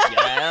apparently.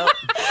 Yeah.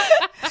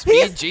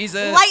 Speed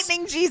Jesus.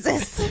 Lightning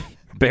Jesus.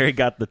 Barry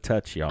got the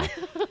touch, y'all.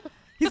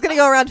 He's going to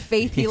go around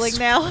faith healing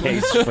now.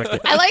 He's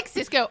fucking- I like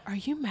Cisco. Are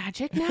you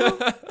magic now?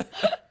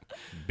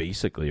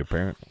 basically,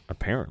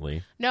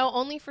 apparently. No,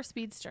 only for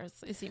speedsters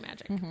is he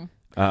magic.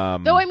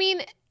 Mm-hmm. Though I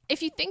mean,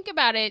 if you think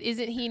about it,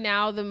 isn't he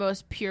now the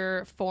most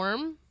pure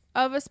form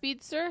of a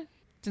speedster?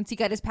 Since he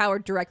got his power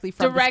directly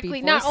from the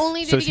Speed Not Force.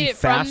 only did So he is he get it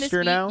from the faster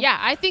speed. now? Yeah,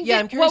 I think Yeah,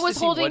 I'm that curious what to was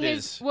see holding what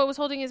his is- what was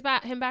holding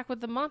him back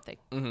with the mom thing.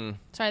 Mm-hmm.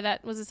 Sorry,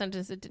 that was a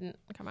sentence that didn't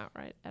come out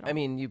right at all. I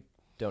mean, you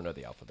don't know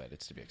the alphabet.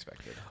 It's to be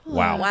expected.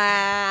 Wow.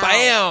 Wow.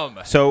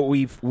 Bam! So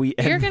we you're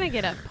end, gonna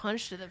get a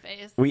punch to the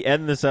face. we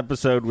end this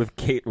episode with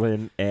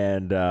Caitlin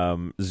and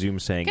Zoom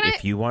saying, Can I-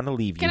 if you want to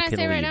leave, you can I can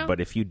say leave. right now? But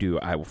if you do,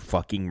 I will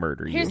fucking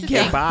murder you. Here's the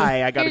thing.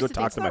 Bye. I got to Here's go the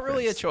talk thing. to my Not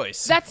really a friends.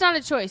 choice. That's not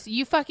a choice.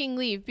 You fucking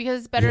leave because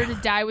it's better to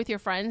die with your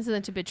friends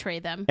than to betray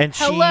them. And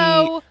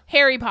hello,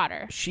 Harry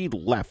Potter. She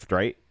left,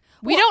 right?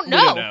 We don't know.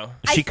 We don't know.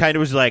 She kind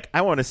of was like,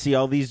 I want to see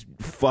all these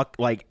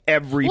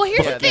every Well, here's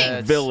the fucking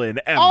thing. villain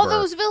ever. All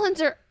those villains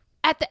are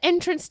at the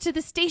entrance to the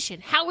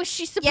station. How is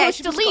she supposed Yeah,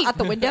 she to just go leave? out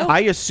the window.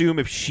 I assume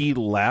if she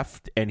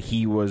left and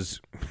he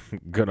was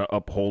gonna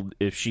uphold,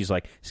 if she's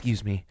like,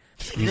 excuse me.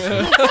 I know.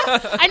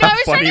 I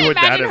was trying funny to would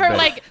that imagine have her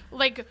been?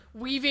 like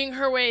weaving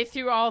her way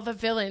through all the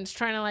villains,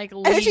 trying to like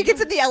leave. And then she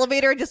gets in the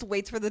elevator and just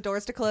waits for the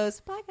doors to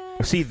close. Bye,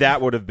 guys. See, that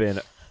would have been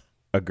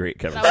a great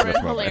Kevin That would Smith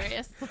have been moment.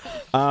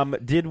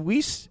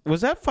 hilarious.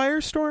 Was that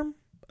Firestorm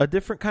a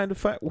different kind of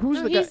fire? Who's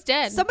No, the guy? he's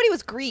dead. Somebody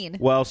was green.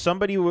 Well,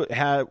 somebody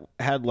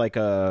had like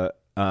a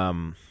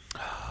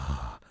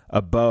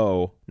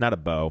bow, not a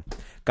bow.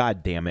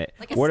 God damn it!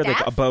 Like a what are staff?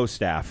 they? A bow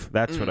staff.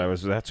 That's what I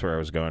was. That's where I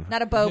was going.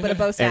 Not a bow, but a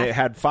bow staff. And it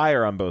had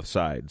fire on both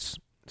sides.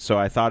 So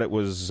I thought it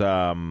was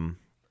not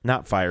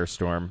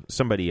Firestorm.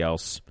 Somebody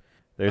else.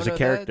 There's Oh, a no,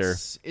 character.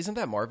 Isn't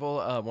that Marvel?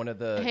 One of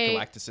the Hey.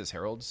 Galactus's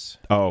heralds?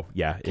 Oh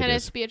yeah, it Kenneth,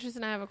 is. Beatrice,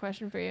 and I have a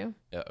question for you.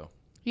 Uh-oh.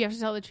 You have to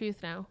tell the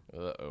truth now.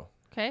 Uh-oh.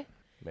 Okay?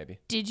 Maybe.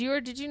 Did you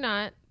or did you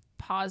not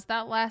pause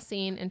that last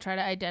scene and try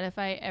to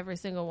identify every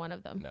single one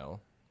of them? No,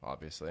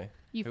 obviously.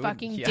 You Who-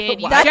 fucking yeah, did.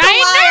 You why- giant That's a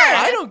liar!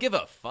 nerd! I don't give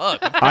a fuck.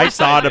 I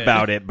thought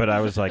about it, but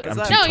I was like, I'm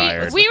It's too not- No,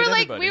 tired. we Look were at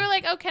like,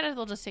 everybody. oh, Kenneth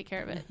will just take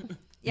care of it.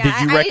 Yeah,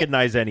 Did you I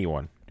recognize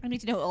anyone? I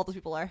need to know who all those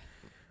people are.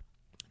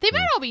 They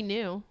might all be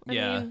new. I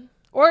Yeah. mean,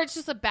 or it's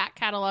just a back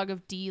catalog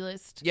of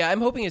D-list. Yeah,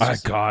 I'm hoping it's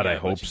just God, yeah, I a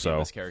bunch hope of so.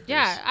 D-list characters.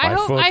 Yeah, I I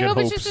hope fucking it's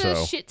hope just so.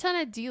 a shit ton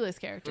of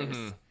D-list characters.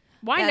 Mm-hmm.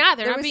 Why Yeah, not?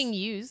 They're there not was- being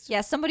used.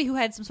 Yeah, somebody who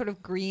had some sort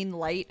of green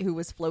light who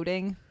was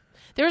floating.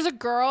 There was a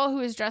girl who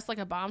was dressed like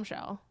a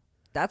bombshell.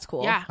 That's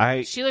cool.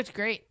 Yeah, she looked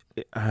great.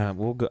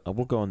 We'll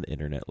go on the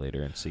internet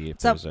later and see if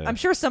So there's a. I'm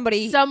sure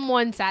somebody.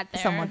 Someone sat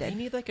there. Someone I did.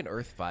 need like an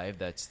Earth 5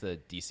 that's the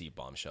DC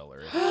bombshell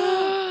Earth.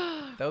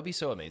 That would be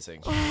so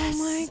amazing. Oh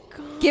my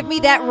god! Give me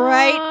that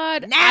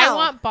right now. I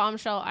want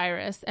Bombshell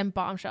Iris and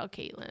Bombshell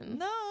Caitlin.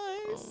 Nice.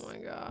 Oh my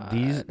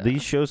god!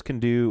 these shows can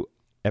do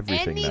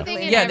everything now. Anything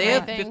and Yeah, they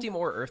have everything. 50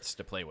 more Earths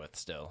to play with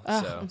still.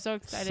 Ugh, so I'm so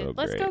excited. So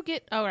Let's great. go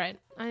get. Oh right,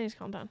 I need to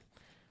calm down.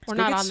 We're Let's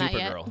go not get on that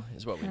yet. Supergirl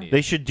is what we need.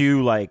 They should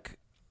do like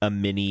a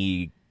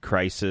mini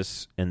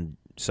crisis and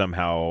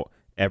somehow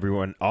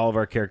all of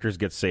our characters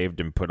get saved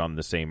and put on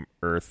the same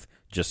Earth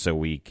just so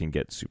we can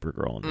get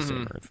Supergirl on the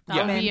same Earth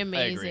That would Yeah, be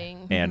I agree.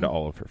 amazing. and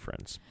all of her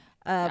friends.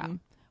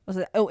 Was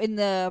it? Oh, in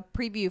the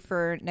preview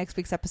for next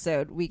week's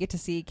episode, we get to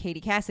see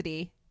Katie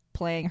Cassidy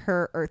playing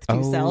her Earth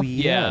 2 self.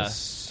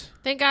 Yes.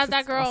 Thank God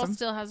that girl awesome.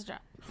 still has a job.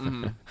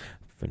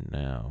 For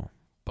now.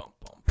 Bum,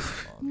 bum, bum,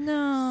 bum.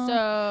 No.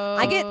 So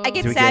I get Do we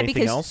get sad anything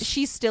because else?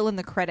 she's still in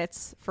the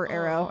credits for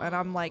Arrow, and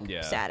I'm like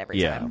Yeah. sad every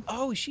Yeah. time.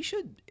 Oh, she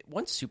should.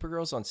 Once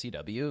Supergirl's on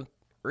CW,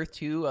 Earth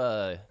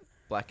 2,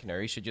 Black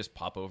Canary should just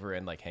pop over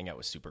and like hang out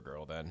with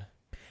Supergirl then.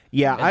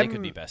 Yeah, And they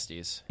could be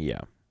besties.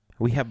 Yeah.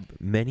 We have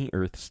many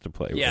Earths to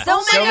play Yeah. with. Oh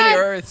my So many God.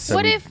 Earths.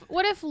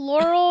 What if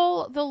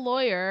Laurel the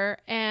lawyer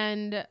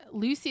and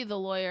Lucy the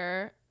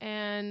lawyer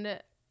and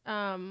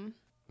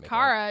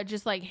Kara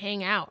just like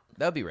hang out?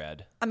 That'd be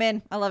rad. I'm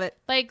in. I love it.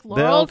 Like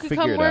Laurel could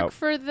figure come it work out.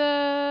 for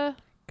the.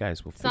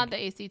 Guys, It's not the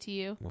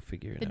ACTU. we'll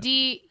figure it The out.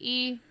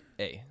 DE.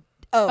 Hey.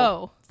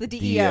 Oh. It's the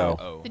DEO.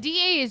 Oh. The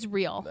DA is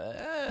real.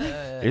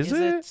 Is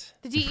it?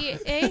 The DEA,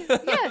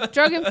 yeah,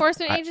 Drug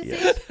Enforcement Agency.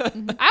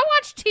 I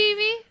watch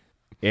TV.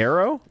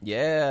 Arrow?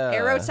 Yeah.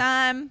 Arrow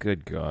time.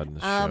 Good God, the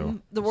show.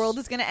 The world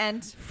is going to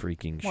end.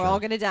 Freaking show. We're all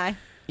going to die.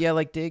 Yeah,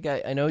 like Dig,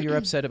 I know you're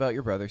upset about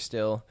your brother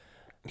still.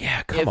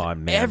 Yeah, come If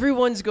on, man.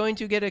 everyone's going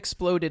to get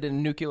exploded in a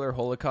nuclear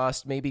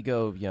holocaust, maybe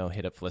go,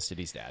 hit up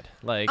Felicity's dad.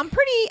 Like, I'm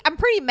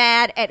pretty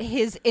mad at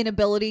his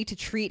inability to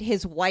treat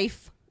his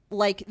wife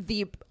like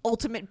the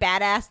ultimate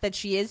badass that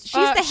she is. She's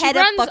the she head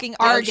of runs fucking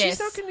Argus. she's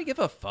not going to give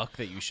a fuck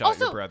that you shot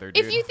Also, your brother,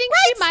 dude. if you think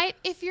she might,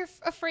 if you're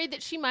afraid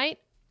that she might,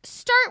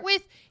 start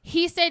with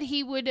he said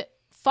he would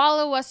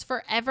follow us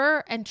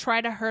forever and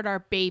try to hurt our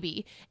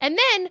baby. And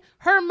then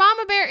her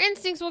mama bear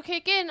instincts will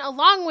kick in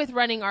along with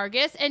running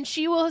Argus, and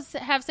she will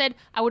have said,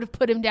 I would have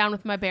put him down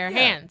with my bare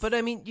hands. But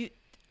I mean,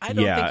 I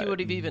don't Yeah. think you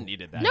would have even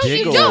needed that. No,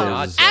 Diggle you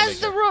don't. is- As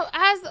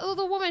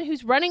the woman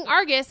who's running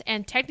Argus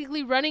and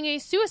technically running a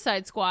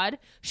suicide squad,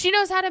 she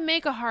knows how to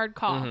make a hard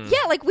call. Yeah,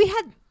 like we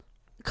had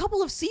a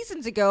couple of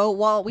seasons ago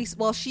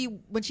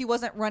when she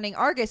wasn't running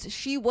Argus,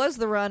 she was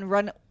the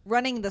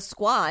running the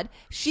squad.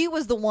 She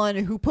was the one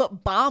who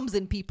put bombs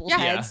in people's Yeah.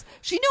 heads.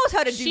 She knows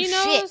how to do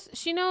shit.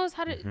 She knows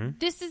how to.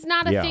 This is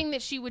not a Yeah. thing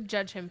that she would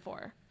judge him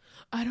for.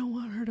 I don't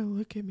want her to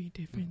look at me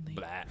differently.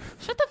 Blah.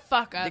 Shut the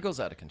fuck up. Diggle's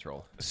out of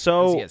control.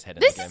 So- He has head in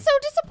This the is game.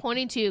 so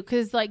disappointing too,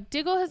 because like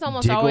Diggle has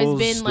almost always Diggle's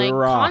been the like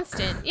rock.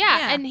 constant. Yeah,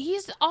 Yeah. and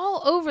he's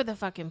all over the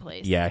fucking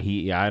place. Yeah,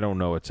 I don't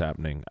know what's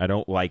happening. I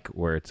don't like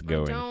where it's I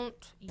going.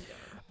 don't either.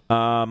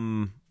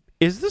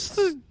 Is this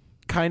the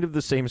kind of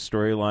the same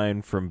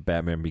storyline from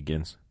Batman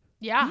Begins?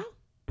 Yeah,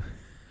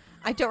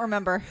 I don't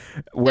remember.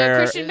 Where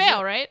Christian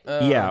Bale, right?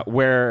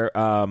 where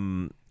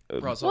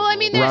Ra's al Well, I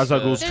mean, Ghul. there's- Ra's al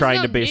Ghul's there's trying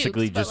no to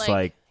basically nukes, but, just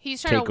like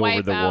he's trying take to wipe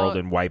over the out, world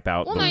and wipe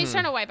out Well, the, no, he's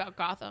trying to wipe out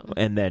Gotham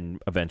and then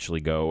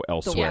eventually go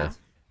elsewhere. Yeah.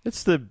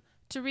 It's the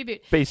to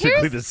reboot. basically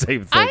Here's- the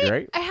same thing,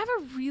 right? I have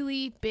a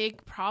really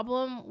big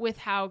problem with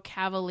how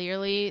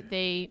cavalierly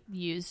they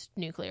use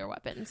nuclear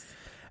weapons.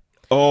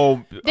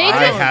 Oh, They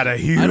I just- had a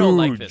huge. I don't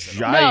like this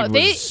at all. No, I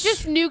they was-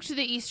 just nuked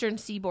the eastern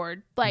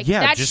seaboard. Like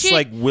Yeah, that just shit,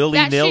 like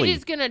willy-nilly. That shit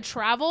is gonna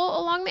travel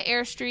along the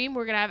airstream.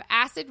 We're gonna have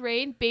acid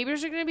rain.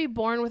 Babies are gonna be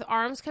born with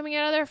arms coming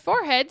out of their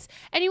foreheads,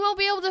 and you won't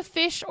be able to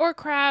fish or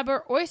crab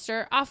or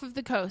oyster off of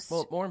the coast.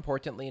 Well, more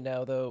importantly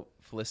now, though,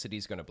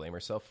 Felicity's going to blame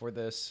herself for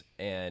this,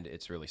 and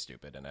it's really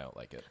stupid, and I don't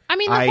like it. I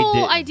mean, the I whole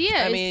didn't- idea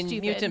I is mean,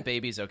 stupid. mutant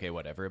babies, okay,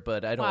 whatever,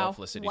 but I don't Wow. want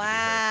Felicity to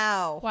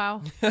Wow.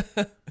 Wow.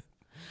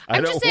 I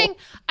I'm don't just saying,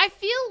 I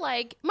feel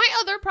like my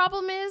other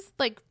problem is,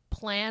 like,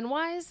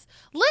 plan-wise,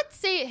 let's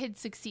say it had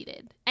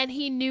succeeded and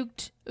he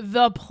nuked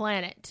the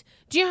planet.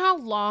 Do you know how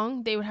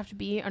long they would have to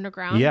be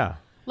underground? Yeah. be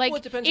Like, hurt. Well,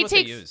 it depends it what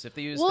takes, they use. If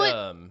they use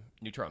well, it-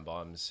 neutron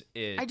bombs,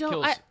 it I don't.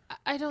 kills...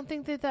 I don't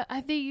think that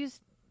they use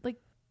like.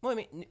 Well, I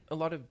mean, a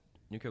lot of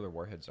nuclear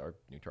warheads are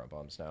neutron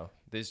bombs now.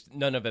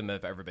 None of them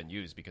have ever been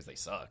used because they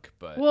suck,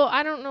 but... Well,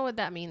 I don't know what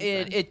that means.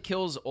 then. It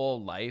kills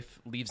all life,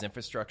 leaves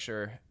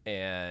infrastructure,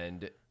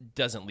 and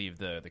doesn't leave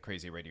the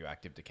crazy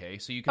radioactive decay.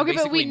 So you can Okay, but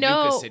basically we know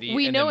nuke a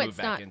city and then move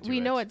back into we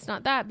it. know it's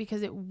not that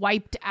because it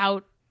wiped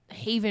out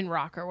Haven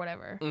Rock or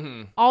whatever.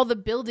 Mm-hmm. All the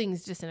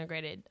buildings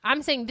disintegrated.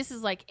 I'm saying this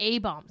is like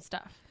A-bomb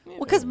stuff. Well,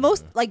 because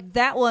most like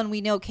that one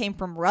we know came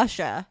from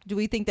Russia. Do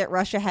we think that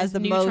Russia has the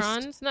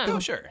Neutrons? most? No. Oh,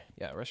 sure.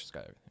 Yeah, Russia's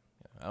got everything.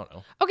 I don't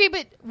know. Okay,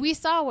 but we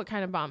saw what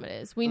kind of bomb it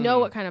is. We know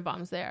Mm-hmm. what kind of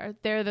bombs they are.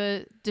 They're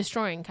the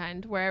destroying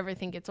kind where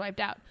everything gets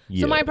wiped out.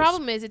 So my Yes.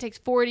 problem is it takes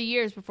 40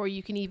 years before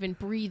you can even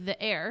breathe the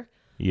air.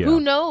 Yeah. Who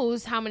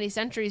knows how many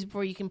centuries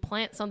before you can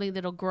plant something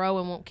that'll grow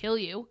and won't kill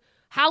you?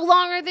 How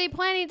long are they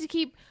planning to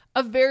keep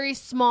a very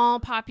small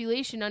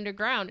population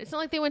underground? It's not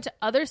like they went to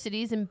other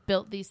cities and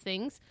built these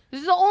things.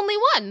 This is the only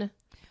one.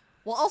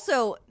 Well,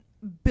 also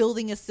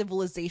building a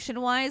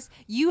civilization wise,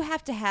 you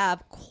have to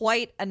have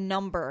quite a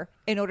number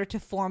in order to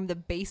form the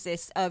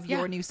basis of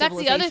your new that's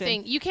civilization. the other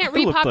thing. You can't It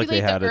looked like repopulate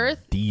they had the a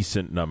Earth.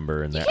 decent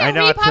number in there. You can't I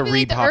know to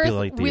repopulate the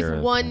repopulate Earth the with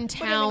Earth. one But,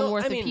 town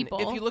worth I mean, of people.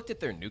 if you looked at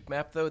their nuke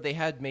map, though, they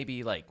had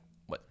maybe like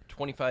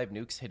 25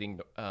 nukes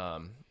hitting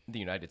the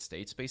United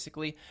States.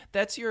 Basically,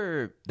 that's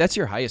your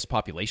highest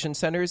population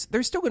centers.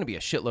 There's still going to be a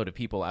shitload of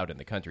people out in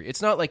the country.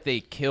 It's not like they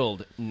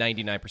killed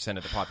 99%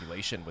 of the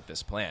population with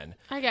this plan.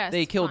 I guess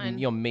they killed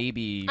fine.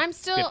 maybe I'm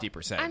still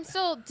 50%. I'm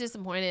still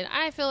disappointed.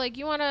 I feel like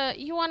you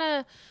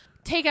wanna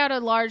take out a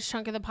large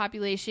chunk of the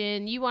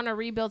population, you want to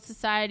rebuild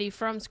society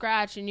from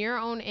scratch in your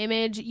own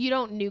image, you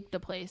don't nuke the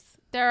place.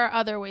 There are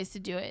other ways to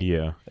do it.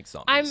 Yeah. Like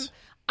zombies.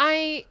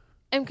 I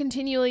am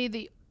continually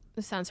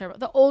this sounds terrible.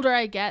 The older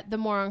I get, the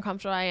more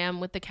uncomfortable I am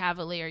with the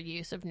cavalier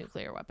use of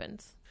nuclear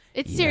weapons.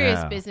 It's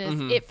serious business.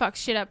 It fucks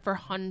shit up for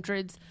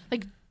hundreds,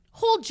 like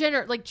whole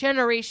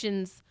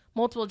generations,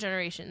 multiple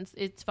generations.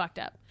 It's fucked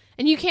up.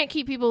 And you can't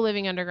keep people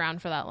living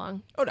underground for that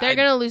long. Oh, They're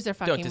going to lose their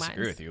fucking minds. Don't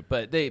disagree with you,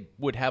 but they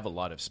would have a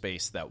lot of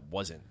space that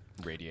wasn't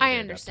radiated. I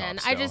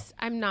understand.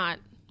 I'm not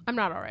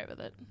all right with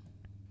it.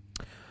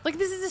 Like,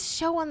 this is a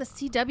show on the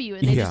CW,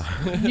 and they just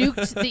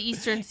nuked the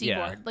Eastern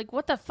Seaboard. Like,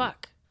 what the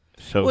fuck?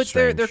 So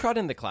strange. They're caught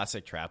in the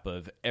classic trap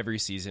of every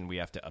season we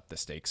have to up the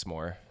stakes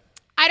more.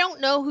 I don't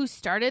know who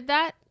started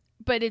that,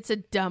 but it's a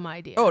dumb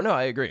idea. Oh, no,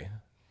 I agree.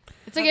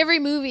 It's like every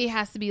movie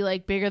has to be,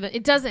 like, bigger than...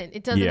 It doesn't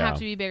have to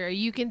be bigger.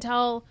 You can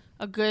tell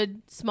a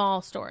good,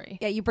 small story.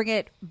 Yeah, you bring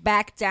it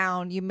back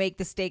down. You make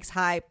the stakes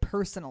high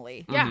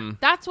personally. Yeah,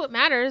 that's what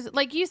matters.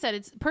 Like you said,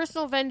 it's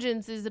personal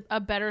vengeance is a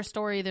better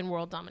story than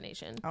world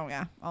domination. Oh,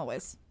 yeah,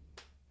 always.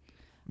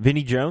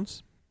 Vinnie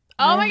Jones?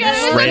 Oh my god,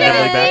 I was Randomly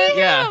looking back. at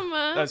Yeah, him.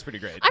 that was pretty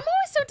great. I'm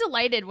always so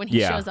delighted when he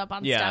shows up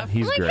on stuff.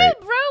 He's I'm like, great. hey,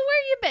 bro,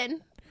 where you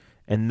been?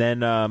 And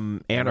then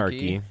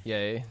Anarchy.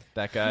 Yay,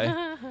 that guy.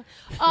 Who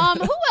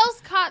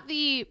else caught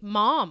the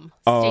mom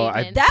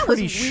statement? That was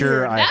pretty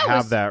sure weird. I That have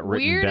was that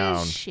written weird down.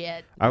 as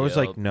shit. I was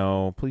Yep. like,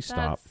 no, please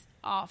stop. That's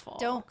awful.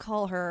 Don't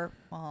call her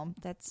mom.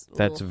 That's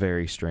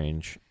Very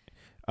strange.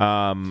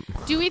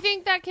 Do we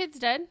think that kid's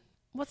dead?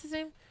 What's his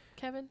name?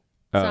 Kevin?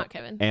 It's not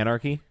Kevin.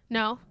 Anarchy?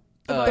 No.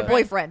 the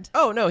boyfriend.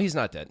 Oh, no, he's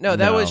not dead. No,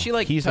 that No, was, she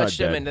like he's not touched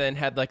him dead. and then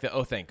had like the,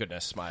 oh, thank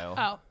goodness smile.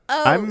 Oh.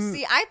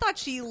 See, I thought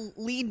she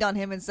leaned on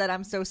him and said,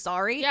 "I'm so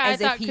sorry," Yeah, I as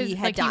thought if he 'cause,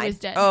 had like, died. he was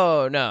dead.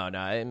 Oh, no.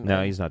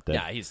 No, he's not dead.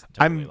 Nah, he's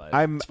totally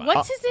alive. It's fine.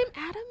 What's his name?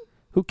 Adam?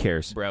 Who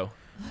cares? Bro.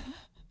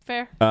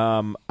 Fair.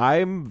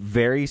 I'm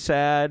very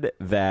sad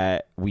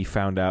that we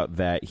found out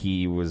that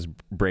he was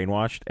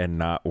brainwashed and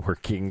not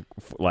working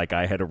like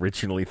I had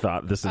originally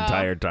thought this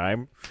entire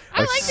time.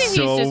 I like that he's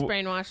just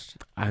brainwashed.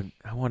 I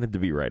wanted to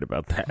be right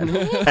about that.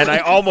 And I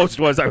almost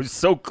was. I was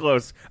so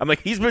close. I'm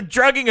like, he's been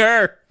drugging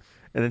her.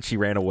 And then she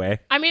ran away.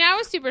 I mean, I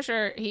was super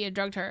sure he had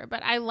drugged her,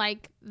 but I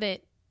like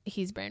that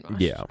he's brainwashed.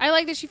 Yeah. I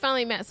like that she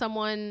finally met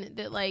someone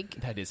that, like...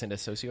 That isn't a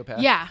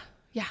sociopath? Yeah.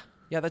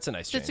 Yeah, that's a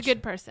nice change. That's a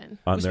good person.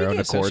 On their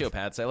own Speaking accord. of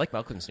sociopaths, I like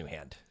Malcolm's new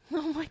hand.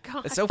 Oh my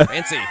god. It's so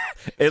fancy.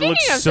 It Speaking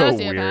looks of so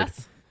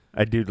sociopaths.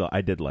 weird.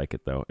 I did like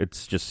it, though.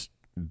 It's just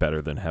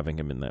better than having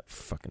him in that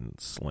fucking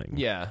sling.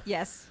 Yeah.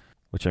 Yes.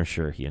 Which I'm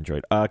sure he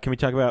enjoyed. Can we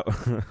talk about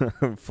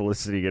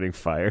Felicity getting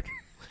fired?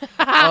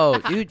 Oh,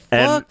 dude,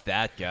 And- fuck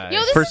that guy. Yo,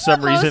 this For is the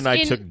some reason, most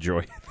I took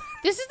joy.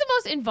 This is the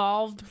most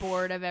involved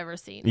board I've ever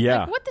seen. Yeah.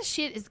 Like, what the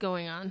shit is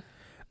going on?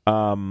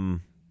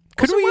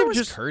 Also, we where have was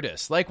just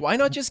Curtis? Like, why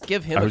not just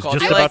give him I a was call?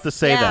 just Be about like, to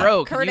say yeah. that.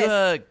 Bro, Curtis.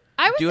 can you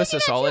I was do us thinking a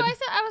that solid? too.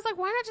 I was like,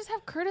 why not just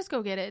have Curtis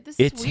go get it? This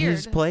It's is weird.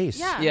 his place.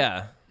 Yeah.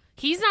 Yeah.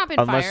 He's not been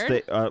Unless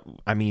fired. they,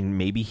 I mean,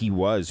 maybe he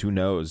was. Who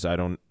knows? I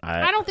don't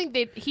think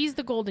he's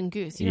the golden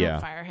goose. You Yeah.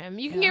 don't fire him.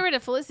 You can get rid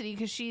of Felicity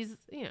because she's,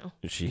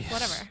 She's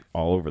whatever.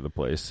 all over the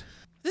place.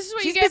 This is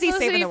what She's you get busy saving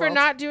Felicity the for world.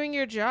 not doing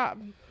your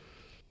job. You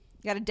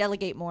got to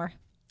delegate more.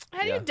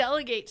 How do you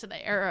delegate to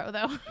the Arrow,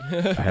 though?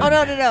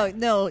 Oh,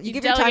 no. You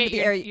give your time to delegate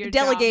the area. your You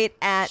delegate job.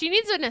 at. She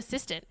needs an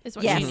assistant, is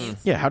what Yes. she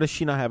needs. Yeah, how does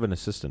she not have an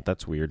assistant?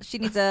 That's weird. She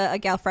needs a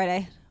gal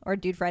Friday or a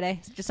dude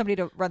Friday. Just somebody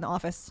to run the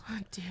office.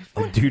 Dude.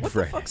 A dude What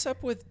Friday. the fuck's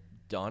up with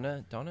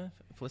Donna,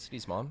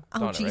 Felicity's mom? Oh,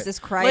 Donna,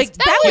 Jesus right? Christ.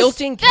 Like, That was-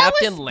 guilting that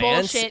Captain was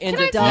Lance bullshit. into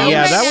Can I tell you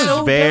Yeah, right that now?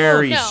 was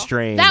very No,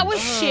 strange. that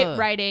was shit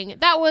writing.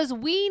 That was,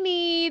 we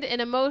need an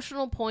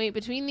emotional point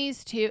between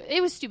these two.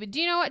 It was stupid. Do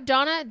you know what?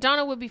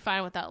 Donna would be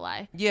fine with that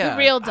lie. Yeah, The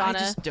real I Donna.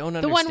 just don't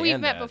the one we've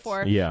understand met that.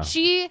 before. Yeah.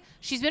 She's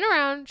been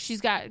around. She's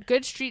got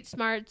good street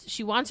smarts.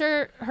 She wants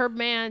her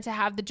man to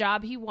have the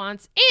job he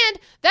wants. And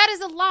that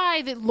is a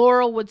lie that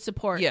Laurel would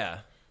support. Yeah.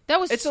 That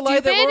was It's stupid. a lie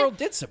that Laurel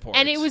did support.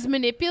 And it was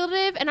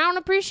manipulative, and I don't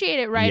appreciate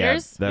it,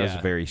 writers. Yeah, that was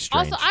Yeah. very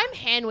strange. Also, I'm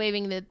hand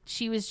waving that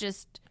she was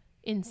just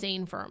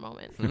insane for a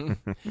moment.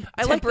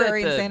 I like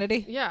Temporary that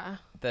insanity. Yeah.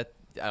 that,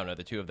 I don't know,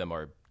 the two of them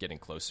are getting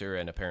closer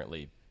and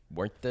apparently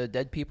weren't the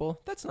dead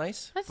people. That's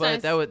nice. That's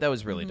but nice. that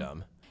was really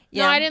dumb.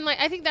 No, I didn't like.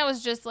 I think that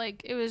was just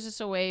like it was just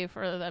a way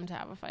for them to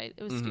have a fight.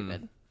 It was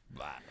stupid.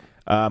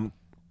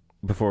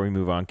 Before we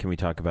move on, can we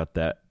talk about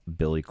that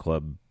Billy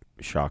Club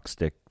shock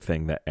stick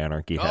thing that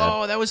Anarchy had?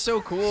 Oh, that was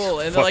so cool.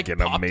 And then, like,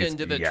 Fucking popped amazing.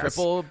 into the Yes.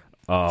 triple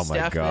Oh my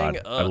staff god,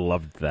 thing. I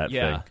loved that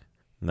Yeah. thing.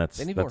 And that's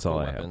They need that's more all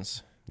cool I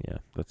weapons. have. Yeah,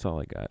 that's all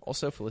I got.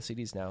 Also,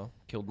 Felicity's now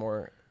killed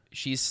more.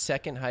 She's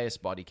second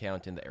highest body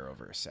count in the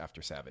Arrowverse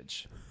after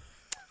Savage.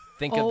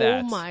 Think of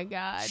that. Oh my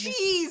god.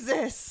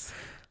 Jesus.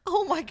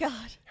 Oh my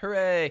God.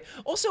 Hooray.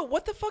 Also,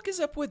 what the fuck is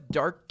up with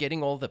Dark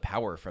getting all the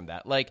power from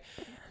that? Like,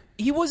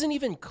 he wasn't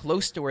even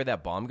close to where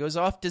that bomb goes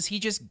off. Does he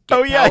just get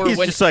Oh, yeah, power he's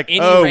when just like, any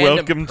 "Oh, random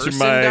welcome to person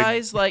my-"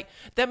 dies? Like,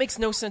 that makes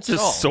no sense at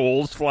all. Just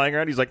souls flying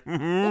around. He's like,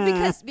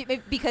 Well,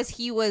 because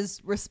he was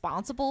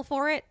responsible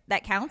for it.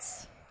 That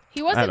counts.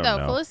 He wasn't I though. don't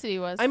know. Felicity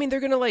was. I mean, they're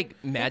gonna like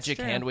magic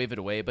true. hand wave it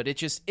away, but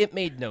it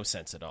made no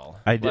sense at all.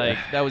 Like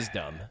That was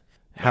dumb.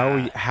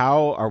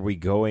 How are we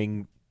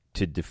going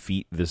to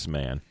defeat this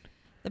man?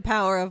 The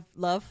power of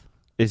love.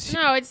 Is he,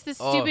 no, it's the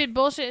stupid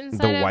bullshit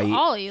inside of white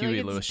Ollie. Huey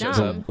Like, Lewis it's shows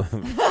dumb.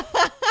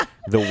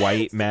 the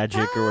white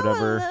magic or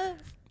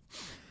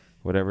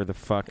whatever the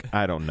fuck?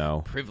 I don't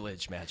know.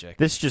 Privilege magic.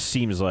 This just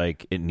seems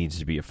like it needs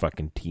to be a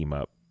fucking team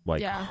up,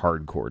 like Yeah.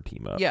 hardcore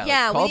team up. Yeah,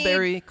 Yeah, like, call we need-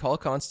 Barry, call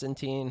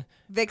Constantine,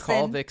 Vixen.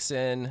 call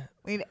Vixen.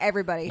 We need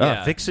everybody.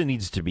 Yeah. Vixen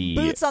needs to be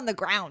Boots on the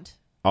ground.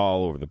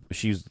 all over the.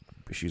 She's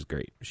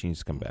great. She needs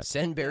to come back.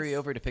 Send Barry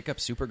over to pick up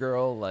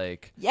Supergirl.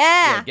 Like,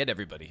 Yeah. get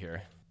everybody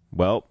here.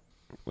 Well,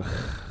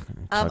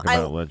 talk I-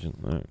 about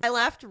legend. I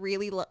laughed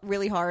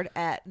really hard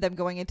at them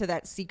going into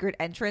that secret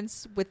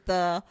entrance with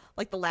the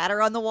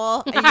ladder on the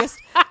wall, and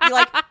you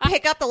like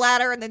pick up the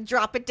ladder and then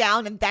drop it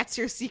down, and that's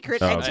your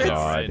secret Oh entrance.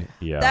 God!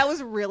 Yeah. That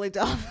was really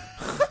dumb.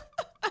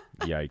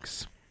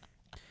 Yikes.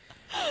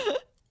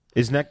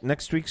 Is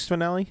next week's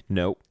finale?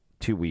 Nope.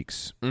 2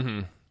 weeks.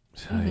 Mm-hmm.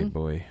 Hey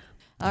boy.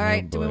 All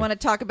right, do we want to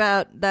talk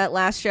about that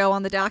last show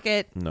on the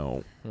docket?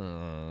 No,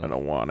 I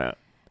don't want it.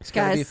 It's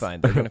gonna be Guys,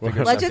 fine. They're gonna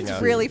figure something Legends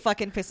out. really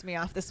fucking pissed me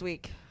off this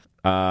week.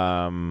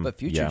 But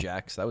Future yeah.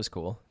 Jacks, that was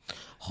cool.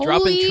 Holy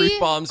Dropping truth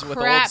bombs with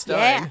crap. old Stein.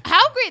 Yeah.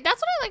 How great!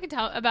 That's what I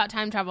like about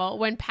time travel.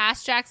 When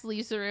past Jax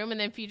leaves the room and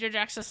then future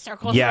Jax just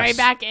circles Yes. right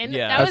back in.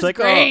 Yeah. That I was like,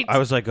 great. I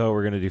was like,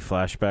 we're gonna do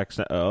flashbacks.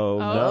 Now. Oh,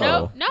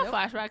 no. No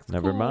flashbacks.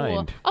 Never Cool.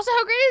 mind. Also,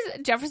 how great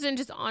is Jefferson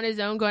just on his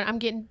own going, I'm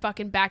getting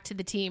fucking back to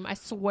the team. I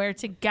swear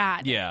to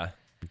God. Yeah.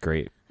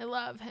 Great, I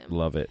love him.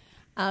 love it.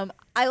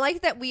 I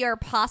like that we are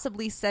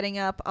possibly setting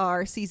up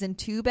our season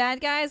 2 bad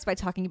guys by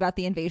talking about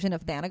the invasion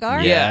of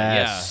Thanagar.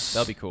 Yes. Yeah.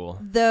 That'll be cool.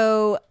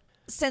 Though,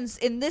 since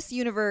in this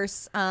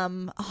universe,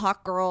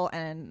 Hawk Girl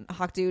and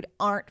Hawk Dude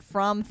aren't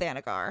from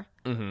Thanagar,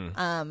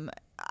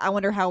 I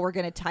wonder how we're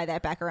going to tie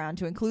that back around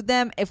to include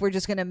them. If we're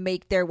just going to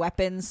make their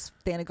weapons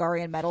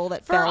Thanagarian metal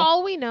that For fell.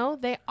 all we know,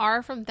 they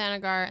are from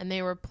Thanagar and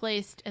they were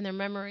placed and their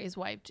memories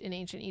wiped in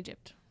ancient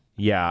Egypt.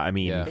 Yeah, I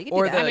mean, Yeah. They could do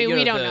Or that. the, I mean, you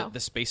we know, don't know. the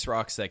space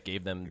rocks that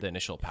gave them the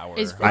initial power.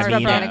 Is I from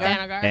mean,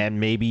 Thanagar. and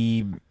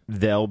maybe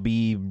they'll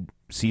be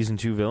season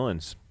 2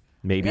 villains.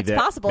 Maybe It's that,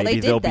 possible. Maybe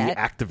They did they'll that. be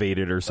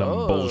activated or some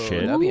Oh,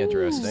 bullshit, that'd be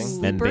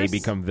interesting. and they Sleepers?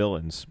 become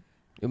villains.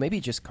 Well, maybe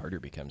just Carter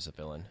becomes a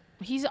villain.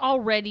 He's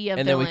already a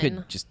And villain. then we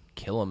could just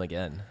kill him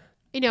again.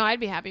 You know, I'd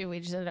be happy if we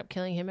just ended up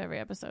killing him every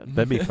episode.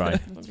 That'd be fine.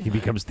 He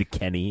becomes the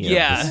Kenny. of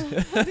Yeah.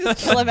 this-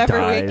 Just kill him every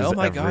Dies. week. Oh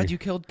my every- God, you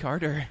killed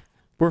Carter.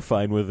 We're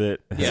fine with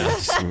it. Yeah.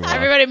 Just move on.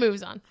 Everybody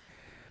moves on.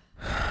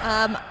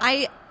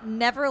 I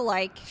never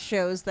like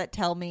shows that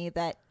tell me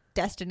that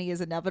destiny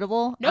is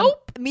inevitable.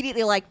 Nope. I'm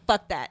immediately like,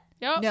 fuck that.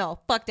 Nope. No,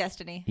 fuck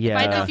destiny. Yeah.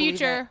 Fight the Believe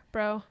future,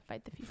 bro.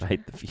 Fight the future.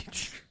 Fight the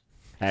future.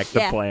 Hack the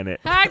Yeah. planet.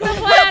 Hack the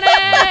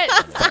planet!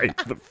 Fight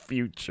the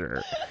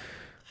future.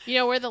 You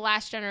know, we're the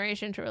last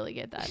generation to really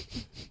get that.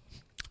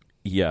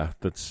 Yeah,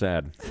 that's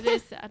sad. It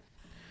is sad.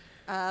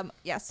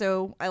 Yeah,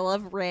 so I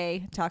love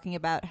Ray talking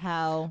about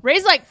how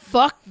Ray's like,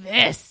 fuck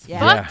this. Yeah.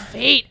 Fuck Yeah.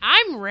 fate.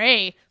 I'm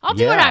Ray. I'll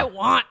do what Yeah. I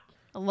want.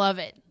 I love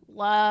it.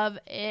 Love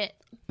it.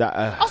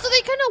 Also,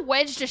 they could have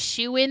wedged a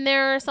shoe in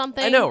there or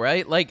something. I know,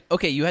 right? Like,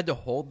 okay, you had to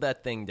hold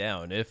that thing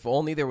down. If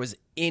only there was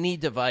any Like,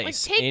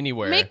 device take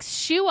anywhere. Mick's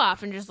shoe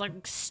off and just, like,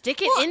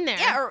 stick it Well, in there.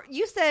 Yeah, or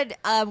you said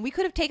we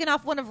could have taken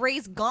off one of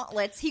Ray's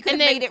gauntlets. He could have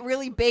And then- made it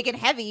really big and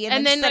heavy and,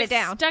 and then then set like, it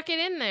down. stuck it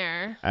in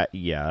there.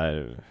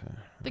 Yeah.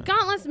 The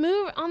gauntlets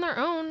move on their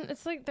own.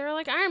 It's like they're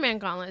like Iron Man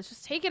gauntlets.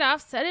 Just take it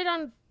off, set it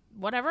on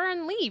whatever,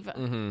 and leave.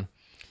 Mm-hmm.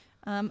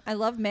 I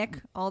love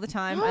Mick all the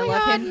time. Oh I my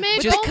love God, him Mick.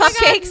 with Just- the Oh my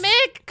cupcakes. God,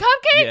 Mick.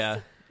 Cupcakes. Yeah.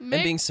 Mick.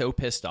 And being so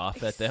pissed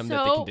off at them that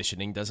the So-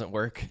 conditioning doesn't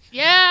work.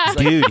 Yeah. It's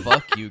like, Dude.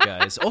 fuck you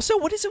guys. Also,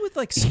 what is it with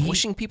like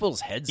squishing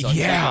people's heads on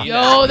Yeah. TV?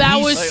 Yo, that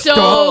He's was like, so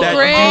Stop that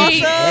great.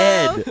 dude's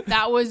head.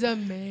 That was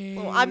amazing.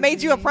 I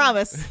made you a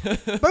promise.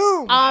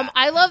 Boom.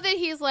 I love that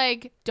he's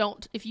like,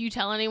 don't, if you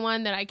tell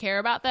anyone that I care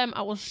about them,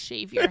 I will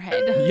shave your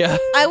head. Yeah.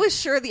 I was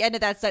sure the end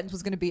of that sentence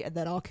was going to be, and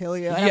then I'll kill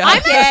you. And Yeah. I'm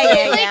like, yeah,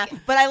 actually, yeah.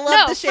 But I love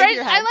No, the shave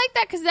your head. I like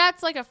that because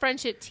that's like a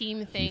friendship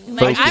team thing.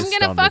 Like, I'm Focused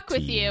gonna on the fuck with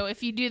team. you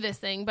if you do this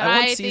thing, but I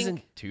want I season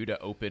think 2 to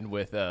open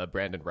with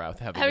Brandon Routh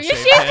having having a a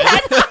shaved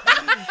shaved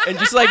head and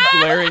just like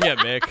glaring at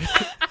Mick.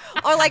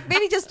 Or like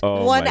maybe just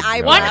Oh one my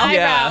eyebrow. one God.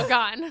 Yeah. eyebrow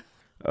gone.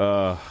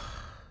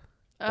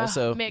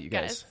 Also, Mick, you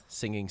guys guys.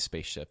 singing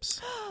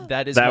spaceships.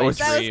 That is That my was-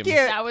 dream. That was cute.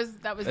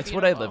 That was That's beautiful.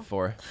 what I live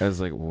for. I was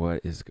like,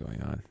 what is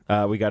going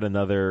on? We got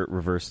another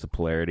reverse the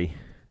polarity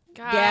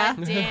God Yeah,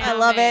 damn I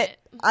love it.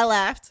 I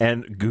laughed.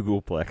 and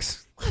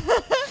Googleplex, On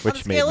a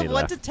which made scale me of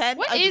 1 laugh. to 10.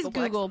 What a is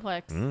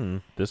Googleplex.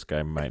 Googleplex? This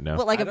guy might know.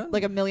 What, like I a don't-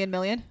 like a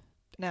million?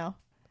 No.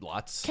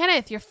 Lots.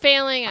 Kenneth, you're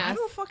failing I us.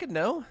 don't fucking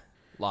know.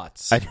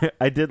 Lots.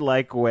 I did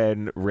like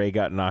when Ray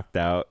got knocked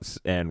out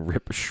and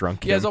Rip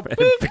shrunk Yeah, him so and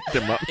boop. picked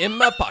him up. In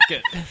my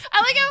pocket.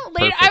 I like how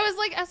later Perfect.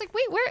 I was like,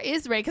 wait, where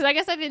is Ray? Because I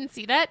guess I didn't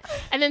see that.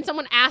 And then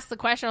someone asked the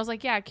question. I was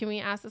like, yeah, can we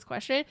ask this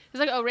question? He's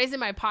like, oh, Ray's in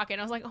my pocket.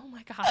 And I was like, oh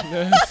my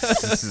God.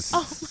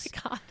 Oh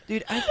my God.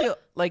 Dude, I feel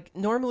like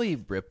normally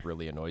Rip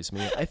really annoys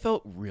me. I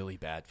felt really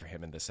bad for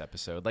him in this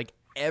episode. Like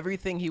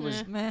everything he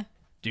was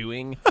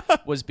doing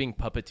was being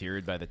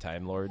puppeteered by the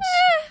Time Lords.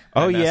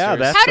 Oh yeah,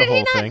 that's How the did whole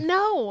he not thing.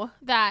 know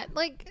that?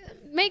 Like,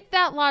 make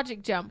that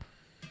logic jump.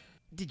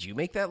 Did you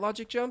make that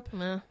logic jump?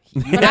 No.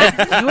 You had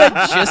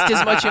just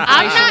as much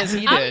information as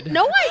he did.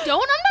 No, I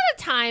don't. I'm not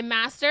a time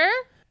master.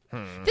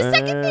 The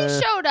second they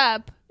showed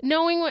up,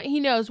 knowing what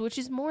he knows, which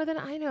is more than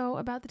I know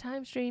about the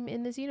time stream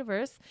in this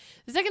universe,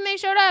 the second they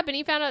showed up and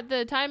he found out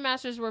the time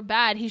masters were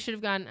bad, he should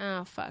have gone,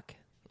 oh, fuck.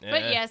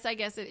 But yes, I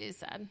guess it is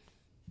sad.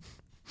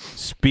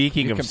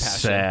 Speaking Your of compassion.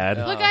 sad,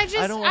 Look,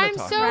 don't wanna I'm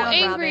talk so about it.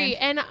 angry,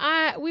 and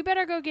we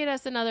better go get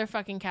us another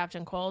fucking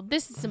Captain Cold.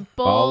 This is some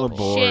all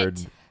bullshit. aboard.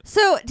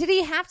 So, did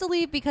he have to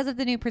leave because of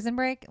the new prison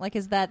break? Like,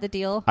 is that the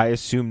deal? I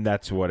assume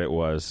that's what it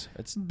was.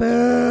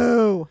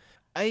 Boo.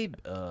 I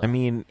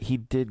mean, he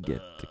did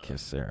get to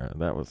kiss Sarah.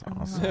 That was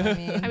awesome. I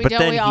mean, I mean, But don't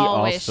then we he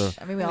all also- wish?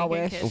 we all could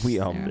wish. kiss We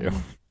all Sarah? do.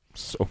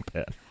 So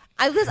bad.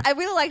 I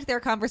really liked their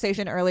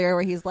conversation earlier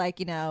where he's like,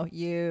 you know,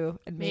 you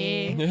and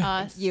me,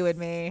 us. you and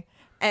me.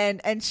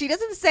 And she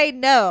doesn't say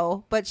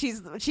no, but she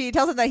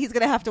tells him that he's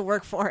going to have to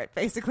work for it,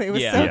 basically. It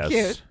was so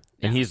cute.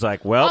 And he's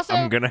like, well, Also-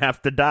 I'm going to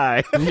have to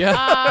die.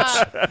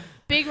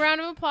 Big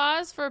round of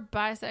applause for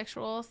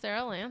bisexual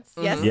Sarah Lance.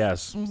 Yes.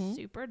 Yes.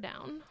 Super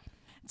down.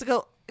 To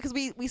go because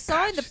we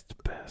saw in the She's the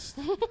best.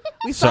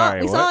 we saw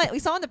Sorry, we what? saw we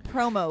saw in the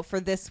promo for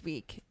this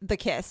week the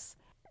kiss.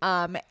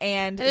 And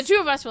And the two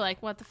of us were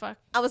like, what the fuck?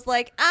 I was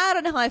like, I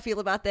don't know how I feel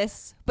about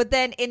this. But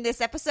then in this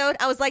episode,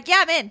 I was like, yeah,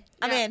 I'm in.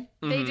 I'm Yeah. in.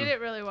 They did it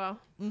really well.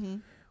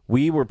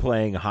 We were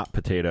playing hot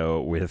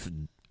potato with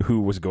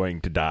who was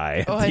going to die.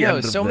 At Oh, the I know. end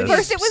of So this. many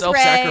First it was Ray,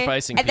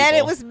 self-sacrificing and then it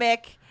people. was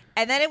Mick,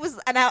 and then it was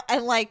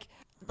and like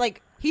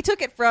he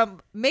took it from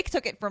Mick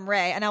took it from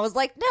Ray, and I was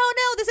like, no,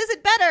 this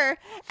isn't better.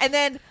 And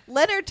then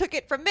Leonard took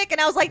it from Mick, and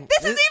I was like, this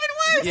is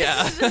even worse.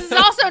 Yeah. This is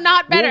also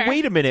not better. Well,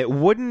 wait a minute.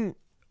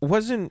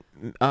 Wasn't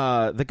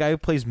the guy who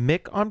plays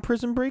Mick on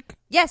Prison Break?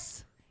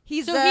 Yes,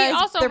 he's So he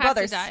also their has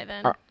brothers. to die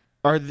then.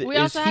 We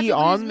Is also have he to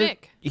lose on the? Mick.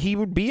 He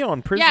would be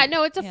on Prison. Yeah,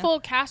 no, it's a Yeah. full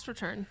cast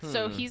return.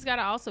 So he's got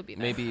to also be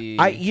there. Maybe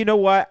You know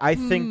what? I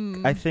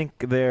think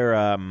they're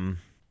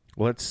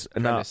let's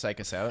trying to not psych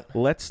us out.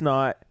 let's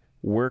not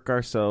work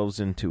ourselves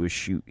into a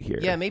shoot here.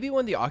 Yeah, maybe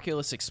when the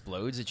Oculus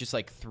explodes, it just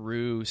like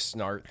threw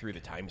Snart through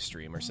the time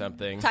stream or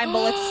something. Time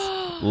bullets.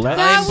 Let,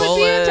 that would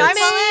bullets. be Time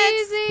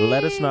bullets. amazing.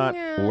 let us not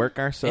work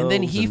ourselves. And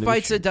then he into a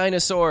fights a shoot.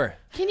 dinosaur.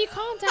 Can you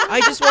calm down?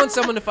 I just want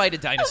someone to fight a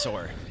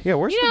dinosaur. Yeah,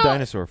 where's You the know,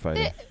 dinosaur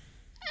fighting?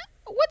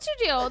 What's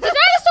your deal? The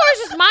dinosaur is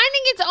just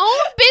minding its own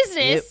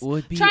business, It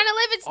would be trying to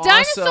live its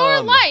dinosaur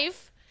awesome.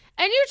 life,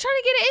 and you're trying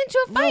to get it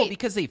into a fight. No,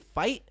 because they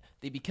fight,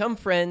 they become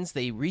friends,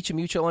 they reach a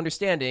mutual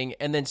understanding,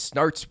 and then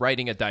Snart's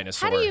riding a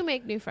dinosaur. How do you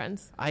make new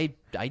friends? I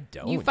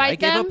don't. You fight I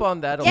gave them? up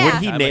on that a Yeah. long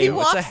Would he time name- ago. He It's a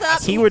walks up-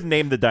 hassle. He would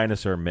name the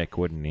dinosaur Mick,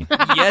 wouldn't he?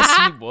 Yes,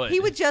 he would. He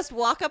would just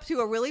walk up to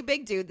a really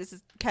big dude. This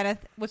is kind of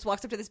which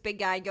walks up to this big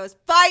guy and goes,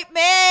 "Fight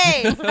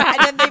me!" And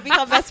then they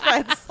become best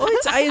friends. Well,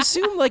 I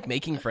assume like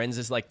making friends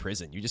is like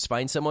prison. You just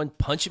find someone,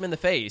 punch him in the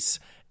face,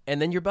 and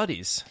then you're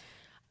buddies.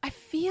 I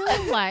feel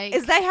like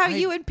Is that how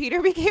you and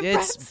Peter became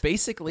It's friends?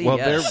 basically Well,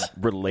 yes.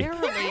 they're related.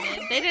 they're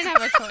related. They didn't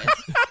have a choice.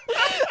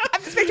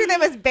 I'm just picturing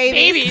them as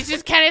babies. Babies,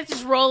 just Kenneth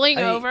just rolling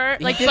I mean, over,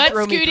 he like did butt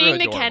throw me through scooting a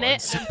to door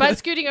Kenneth, once. butt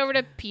scooting over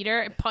to Peter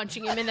and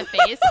punching him in the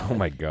face. Oh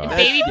my god.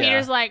 Baby Yeah.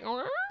 Peter's like,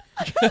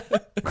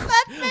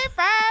 Let's be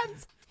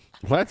friends.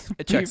 Let's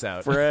It checks be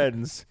out.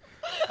 friends.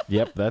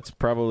 Yep, that's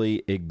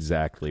probably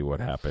exactly what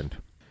happened.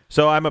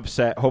 So I'm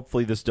upset.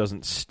 Hopefully this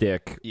doesn't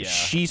stick. Yeah.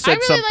 She I said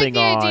really something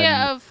like the on. idea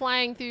of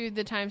flying through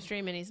the time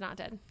stream and he's not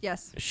dead.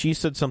 Yes. She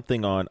said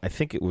something on. I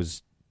think it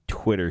was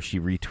Twitter. She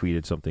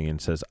retweeted something and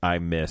says "I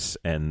miss,"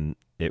 and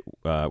it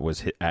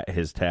was at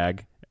his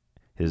tag.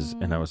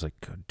 And I was like,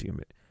 God damn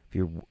it!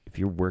 If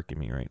you're working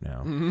me right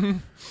now,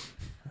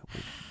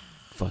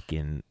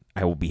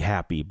 I will be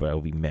happy, but I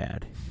will be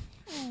mad.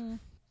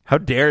 How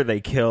dare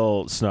they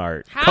kill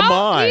Snart? How? Come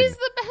on, He's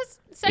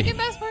the second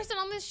best person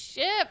on this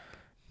ship.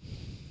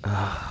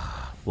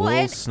 little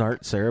and-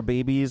 Snart Sarah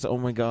babies. Oh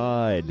my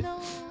god,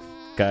 No.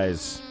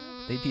 guys,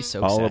 They'd be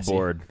so all sassy.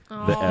 aboard the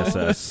Oh.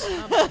 SS.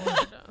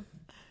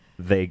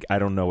 I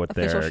don't know what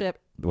Official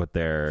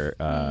their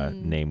ship.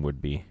 name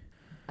would be.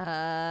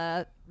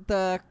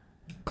 The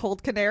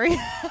Cold Canary.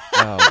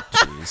 Oh,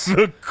 jeez.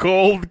 The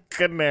Cold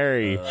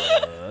Canary.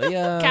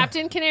 Yeah.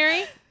 Captain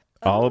Canary.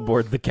 All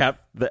aboard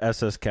the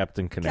SS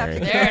Captain Canary.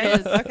 Captain There it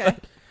is. Okay.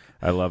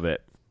 I love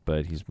it,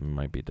 but he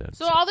might be dead.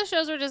 So all the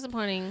shows were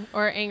disappointing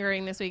or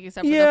angering this week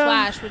except for Yeah. The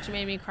Flash, which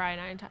made me cry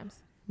 9 times.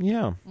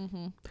 Yeah.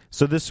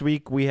 So this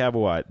week we have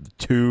what?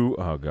 Two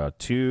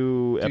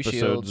episodes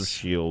Shields. of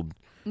S.H.I.E.L.D.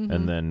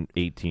 and then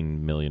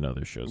 18 million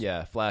other shows.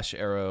 Yeah, Flash,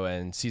 Arrow,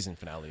 and season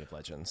finale of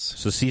Legends.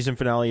 So season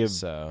finale of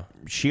So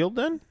S.H.I.E.L.D.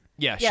 then?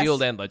 Yeah, Yes.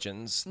 Shield and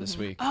Legends this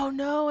week. Oh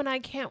no, and I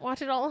can't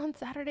watch it all on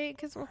Saturday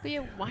because we'll be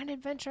a wine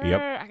adventure.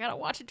 Yep. I gotta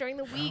watch it during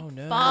the week. Oh,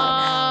 no.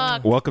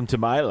 Fuck. Welcome to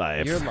my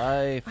life. Your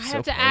life. I so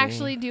have to funny.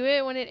 actually do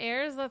it when it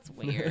airs. That's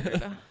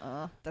weird.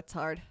 That's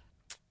hard.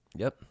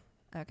 Yep.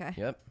 Okay.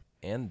 Yep.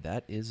 And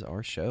that is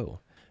our show.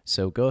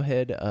 So go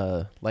ahead,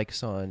 like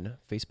us on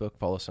Facebook,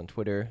 follow us on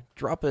Twitter,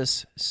 drop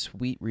us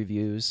sweet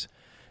reviews,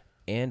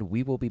 and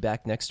we will be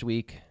back next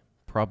week.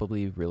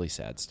 Probably really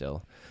sad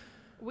still.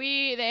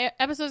 The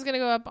episode's gonna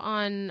go up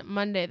on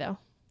Monday though.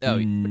 Oh,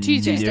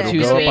 Tuesday. It'll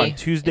Tuesday. go up on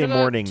Tuesday It'll go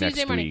morning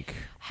Tuesday next morning. week.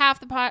 Half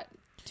the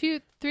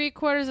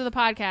 3/4 of the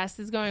podcast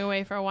is going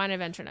away for a wine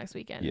adventure next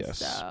weekend. Yes.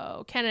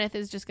 So Kenneth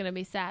is just gonna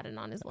be sad and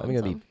on his I'm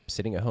lonesome. going to be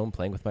sitting at home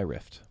playing with my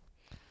Rift.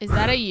 Is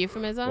that a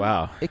euphemism?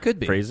 Wow. It could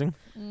be. Phrasing?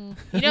 You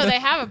know they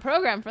have a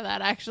program for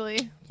that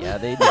actually. Yeah,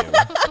 they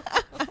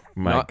do.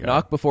 My God.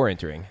 Knock before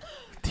entering.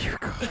 Dear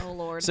God. Oh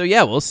Lord. So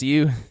yeah, we'll see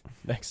you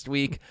next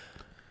week.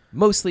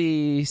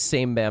 Mostly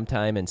same BAM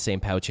time and same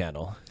POW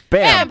channel.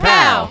 Bam,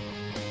 pow!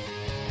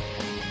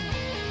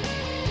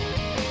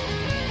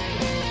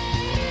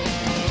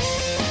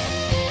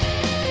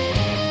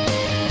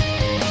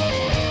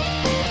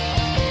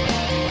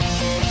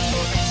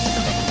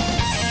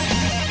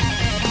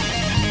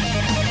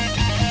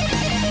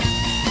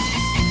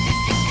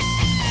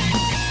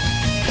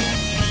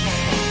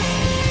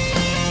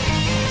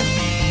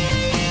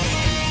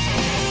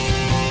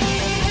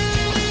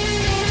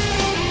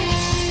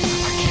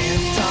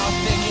 Can't stop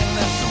thinking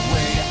that's the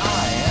way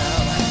I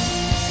am.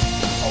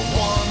 A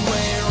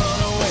one-way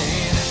runaway.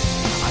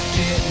 I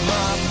get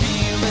my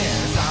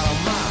feelings out of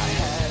my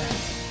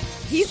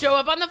head. Show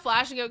up on the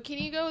Flash and go, can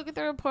you go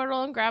through a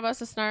portal and grab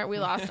us a snart? We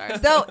lost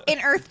ours. So in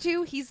Earth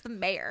 2, he's the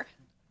mayor.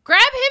 Grab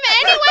him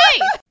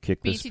anyway!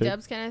 Kick this BT pig.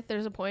 Dubs, Kenneth,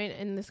 there's a point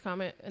in this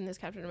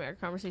Captain America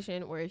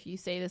conversation where if you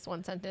say this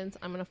one sentence,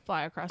 I'm going to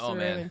fly across the room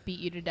man. and beat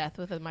you to death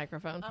with a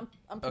microphone.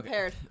 I'm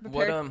prepared.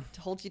 What,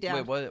 to hold you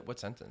down. Wait, what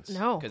sentence?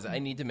 No. Because I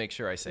need to make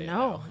sure I say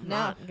No, it I'm now.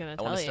 not going I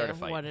to wanna tell start you a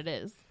fight. what it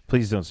is.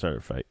 Please don't start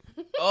a fight.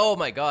 Oh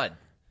my God.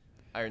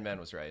 Iron Man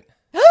was right.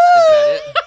 Is that it?